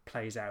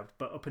plays out.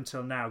 But up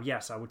until now,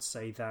 yes, I would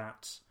say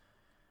that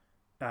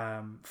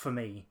for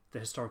me, the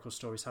historical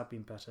stories have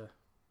been better.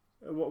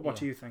 What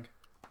do you think?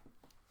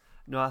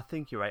 No, I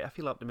think you're right. I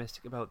feel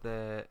optimistic about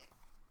the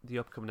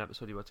upcoming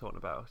episode you were talking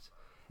about.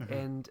 Mm-hmm.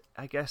 And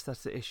I guess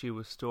that's the issue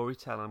with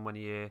storytelling. When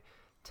you're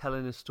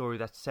telling a story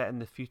that's set in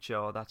the future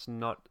or that's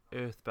not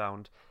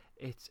earthbound,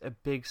 it's a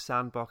big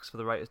sandbox for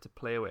the writers to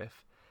play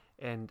with,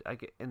 and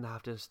they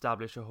have to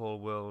establish a whole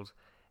world.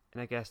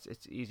 And I guess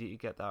it's easy to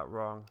get that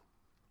wrong.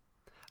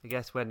 I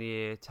guess when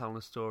you're telling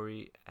a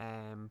story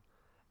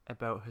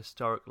about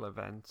historical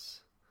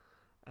events,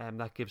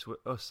 that gives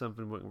us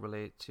something we can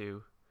relate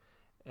to,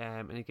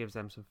 and it gives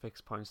them some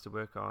fixed points to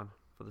work on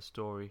for the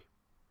story.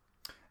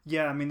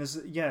 Yeah, I mean, I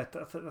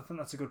think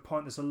that's a good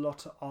point. There's a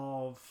lot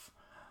of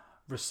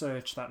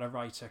research that a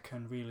writer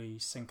can really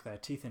sink their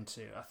teeth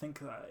into. I think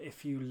that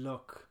if you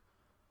look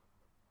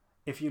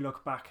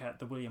back at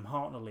the William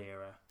Hartnell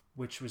era,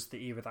 which was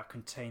the era that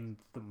contained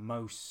the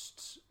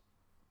most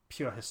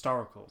pure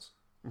historicals,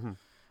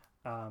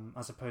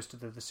 as opposed to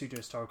the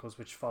pseudo-historicals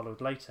which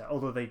followed later,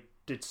 although they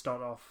did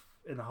start off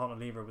in the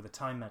Hartnell era with a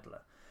time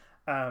meddler.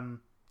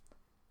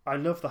 I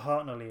love the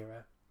Hartnell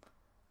era,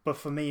 but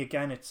for me,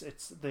 again, it's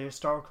the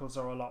historicals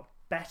are a lot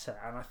better,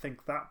 and I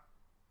think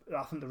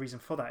the reason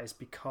for that is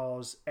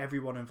because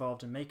everyone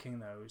involved in making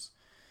those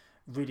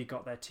really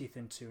got their teeth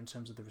into in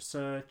terms of the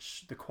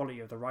research. The quality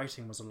of the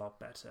writing was a lot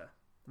better.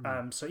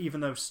 So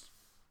even though,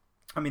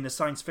 the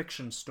science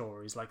fiction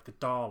stories like the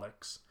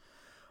Daleks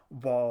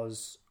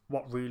was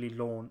what really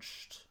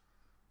launched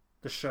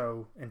the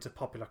show into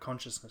popular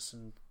consciousness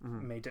and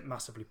made it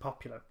massively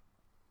popular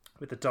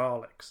with the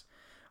Daleks.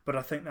 But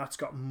I think that's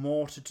got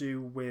more to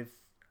do with,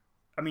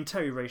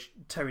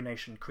 Terry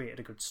Nation created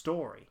a good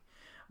story,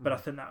 but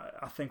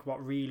I think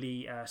what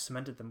really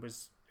cemented them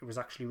was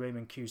actually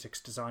Raymond Cusick's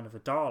design of the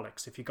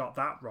Daleks. If you got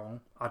that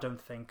wrong, I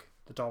don't think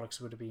the Daleks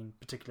would have been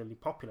particularly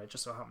popular. It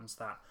just so happens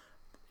that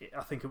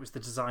I think it was the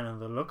design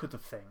and the look of the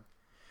thing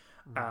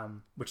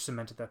which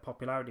cemented their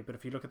popularity. But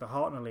if you look at the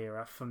Hartnell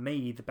era, for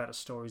me, the better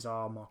stories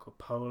are Marco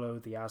Polo,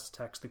 the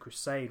Aztecs, the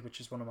Crusade, which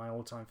is one of my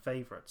all-time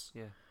favourites.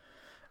 Yeah,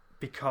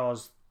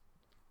 because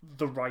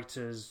the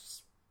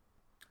writers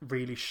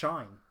really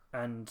shine,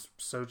 and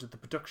so did the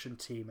production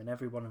team and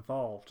everyone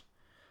involved.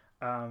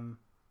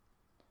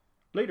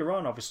 Later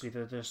on, obviously,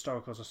 the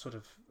historicals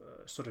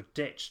are sort of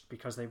ditched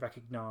because they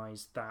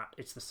recognise that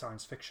it's the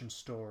science fiction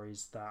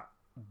stories that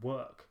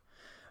work.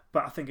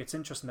 But I think it's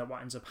interesting that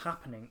what ends up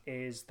happening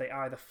is they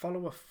either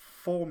follow a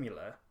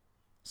formula,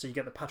 so you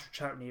get the Patrick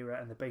Troughton era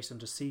and the Base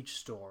Under Siege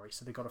story,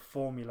 so they've got a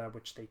formula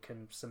which they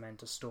can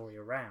cement a story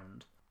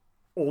around,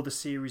 or the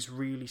series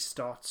really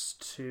starts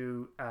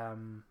to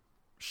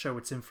show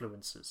its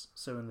influences.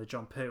 So in the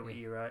John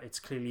Pertwee era, it's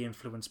clearly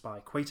influenced by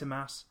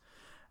Quatermass.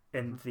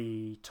 In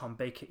the Tom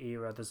Baker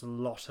era, there's a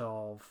lot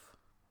of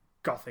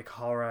gothic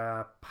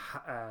horror,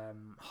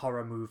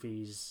 horror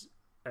movies,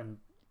 and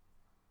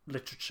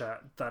literature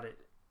that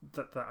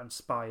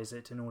inspires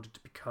it in order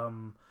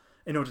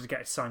to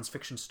get its science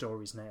fiction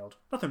stories nailed.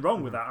 Nothing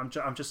wrong with that.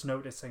 I'm just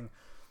noticing,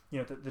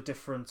 the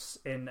difference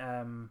in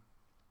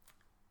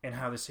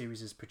how the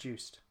series is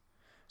produced.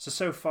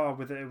 So far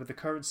with the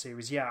current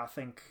series, I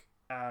think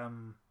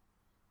the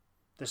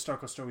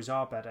historical stories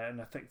are better,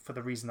 and I think for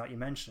the reason that you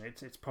mentioned,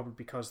 it's probably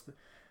because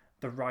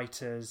the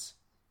writers,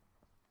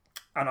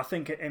 and I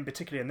think in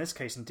particular in this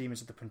case in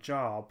Demons of the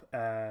Punjab,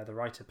 the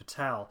writer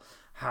Patel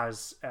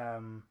has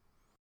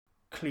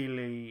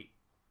clearly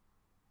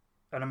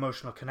an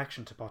emotional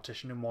connection to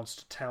Partition and wants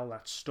to tell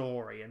that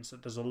story, and so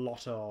there's a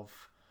lot of,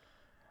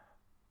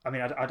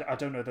 I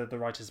don't know the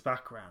writer's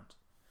background,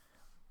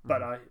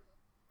 but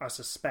I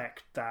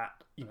suspect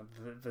that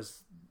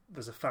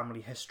there's a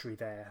family history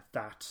there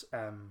that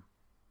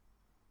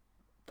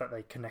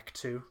they connect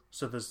to.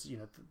 So there's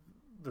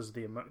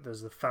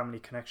the family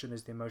connection,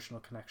 there's the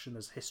emotional connection,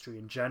 there's history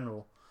in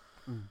general.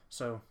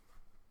 So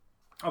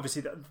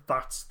obviously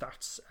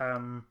that's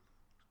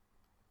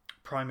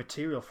prime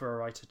material for a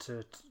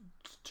writer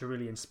to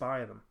really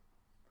inspire them.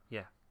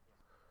 Yeah.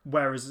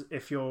 Whereas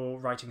if you're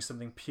writing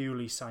something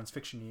purely science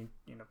fiction,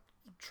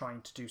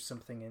 trying to do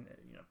something in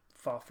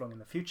far flung in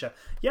the future,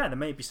 there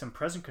may be some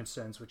present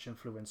concerns which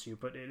influence you,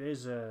 but it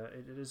is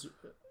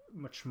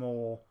much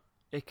more.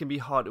 It can be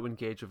hard to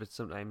engage with it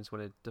sometimes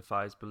when it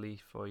defies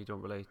belief or you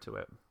don't relate to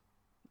it.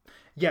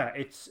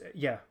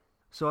 Yeah.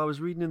 So I was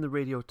reading in the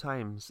Radio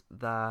Times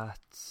that,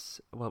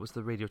 it was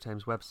the Radio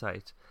Times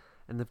website,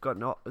 and they've got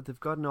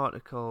an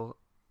article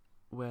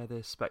where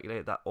they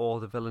speculate that all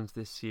the villains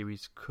this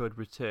series could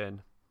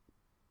return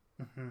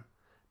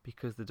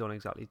because they don't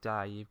exactly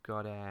die. You've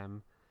got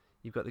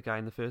the guy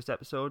in the first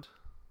episode,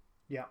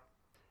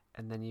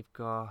 and then you've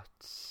got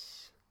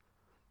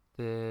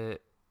the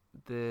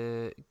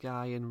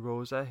guy in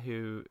Rosa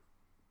who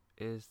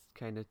is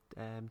kind of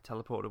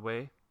teleported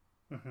away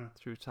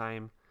through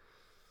time.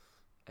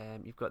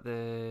 You've got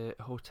the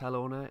hotel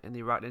owner in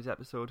the Arachnids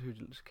episode who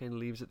just kind of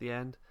leaves at the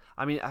end.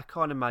 I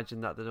can't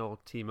imagine that they'd all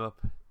team up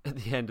at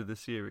the end of the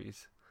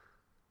series.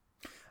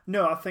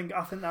 No, I think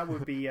that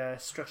would be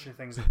stretching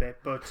things a bit,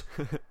 but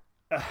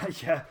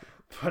Yeah,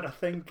 but I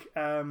think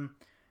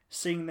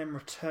seeing them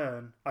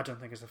return, I don't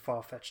think is a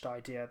far-fetched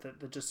idea. That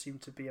there just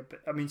seemed to be a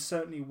bit. I mean,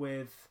 certainly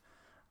with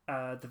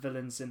the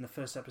villains in the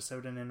first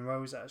episode and in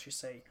Rosa, as you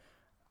say.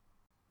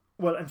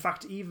 Well, in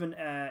fact, even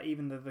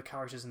the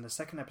characters in the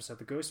second episode,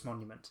 the Ghost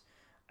Monument,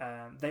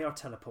 they are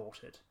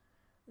teleported.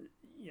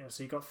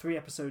 So you got 3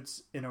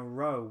 episodes in a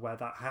row where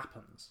that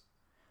happens.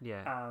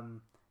 Yeah.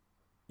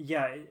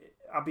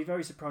 I'd be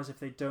very surprised if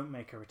they don't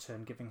make a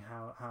return, given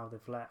how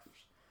they've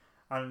left.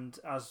 And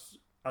as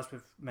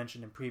we've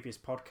mentioned in previous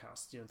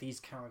podcasts, these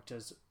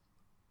characters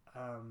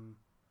are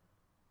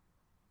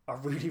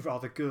really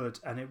rather good,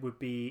 and it would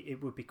be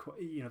quite,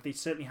 they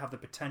certainly have the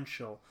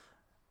potential,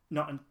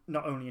 not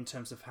only in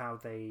terms of how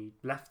they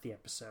left the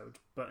episode,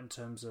 but in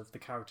terms of the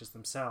characters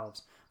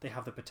themselves. They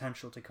have the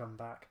potential to come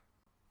back.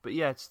 But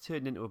yeah, it's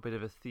turned into a bit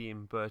of a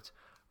theme, but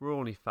we're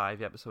only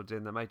 5 episodes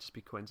in. That might just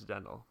be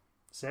coincidental.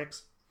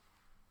 6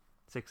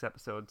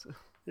 episodes.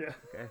 Yeah.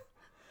 Okay.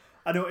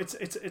 I know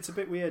it's a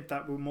bit weird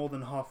that we're more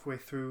than halfway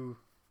through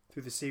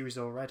the series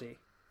already.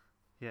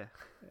 Yeah.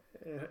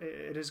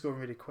 It is going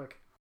really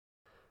quick.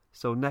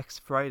 So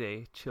next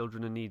Friday,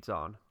 Children in Need's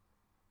on.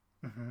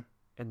 Mm-hmm.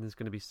 And there's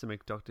going to be some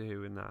Doctor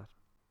Who in that.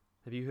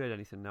 Have you heard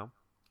anything now?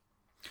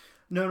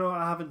 No,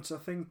 I haven't. I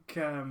think,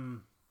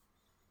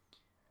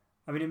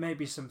 it may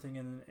be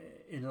something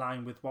in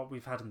line with what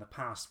we've had in the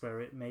past,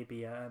 where it may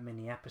be a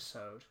mini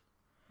episode.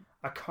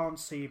 I can't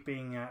see it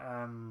being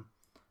a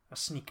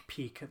sneak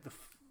peek at the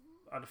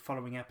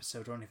following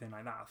episode or anything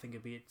like that. I think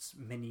it'd be its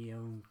mini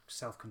own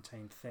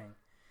self-contained thing.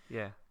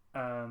 Yeah.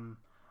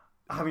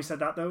 Having said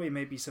that, though, it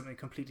may be something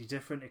completely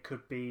different. It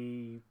could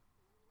be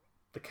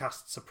the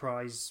cast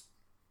surprise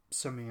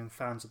some young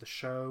fans of the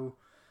show.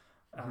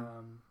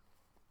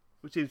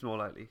 Which seems more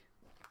likely.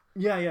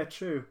 Yeah,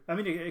 true. I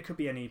mean, it could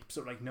be any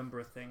sort of number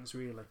of things,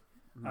 really.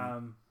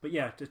 But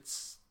yeah,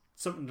 it's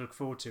something to look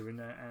forward to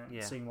and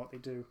seeing what they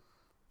do.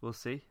 We'll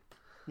see.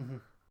 Mm-hmm.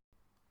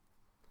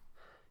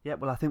 Yeah,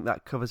 well, I think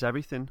that covers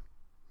everything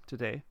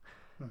today.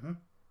 Mm-hmm.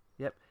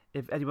 Yep.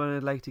 If anyone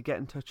would like to get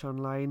in touch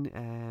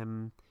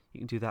online, you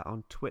can do that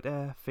on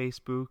Twitter,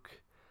 Facebook,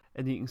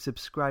 and you can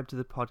subscribe to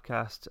the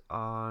podcast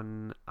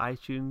on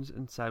iTunes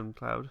and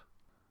SoundCloud.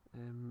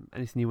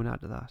 Anything you want to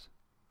add to that?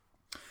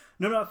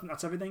 No, I think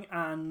that's everything.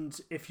 And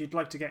if you'd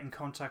like to get in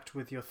contact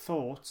with your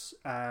thoughts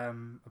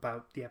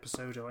about the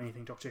episode or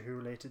anything Doctor Who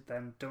related,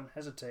 then don't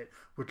hesitate.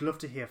 We'd love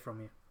to hear from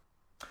you.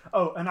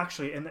 Oh, and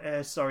actually,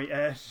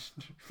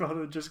 rather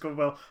than just go,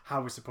 well,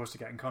 how we're supposed to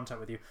get in contact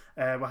with you,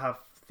 we have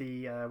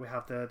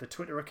the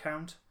Twitter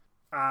account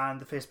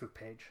and the Facebook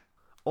page.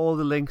 All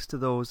the links to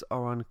those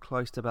are on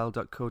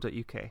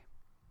cloisterbell.co.uk.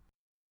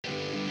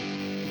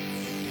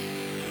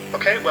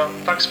 Okay, well,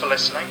 thanks for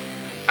listening,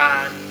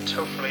 and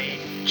hopefully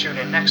tune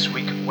in next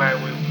week where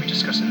we will be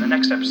discussing the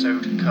next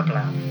episode,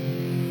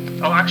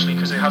 Kablam. Oh, actually,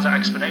 because it has an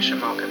exclamation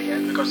mark at the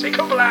end, we've got to say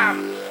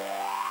Kablam!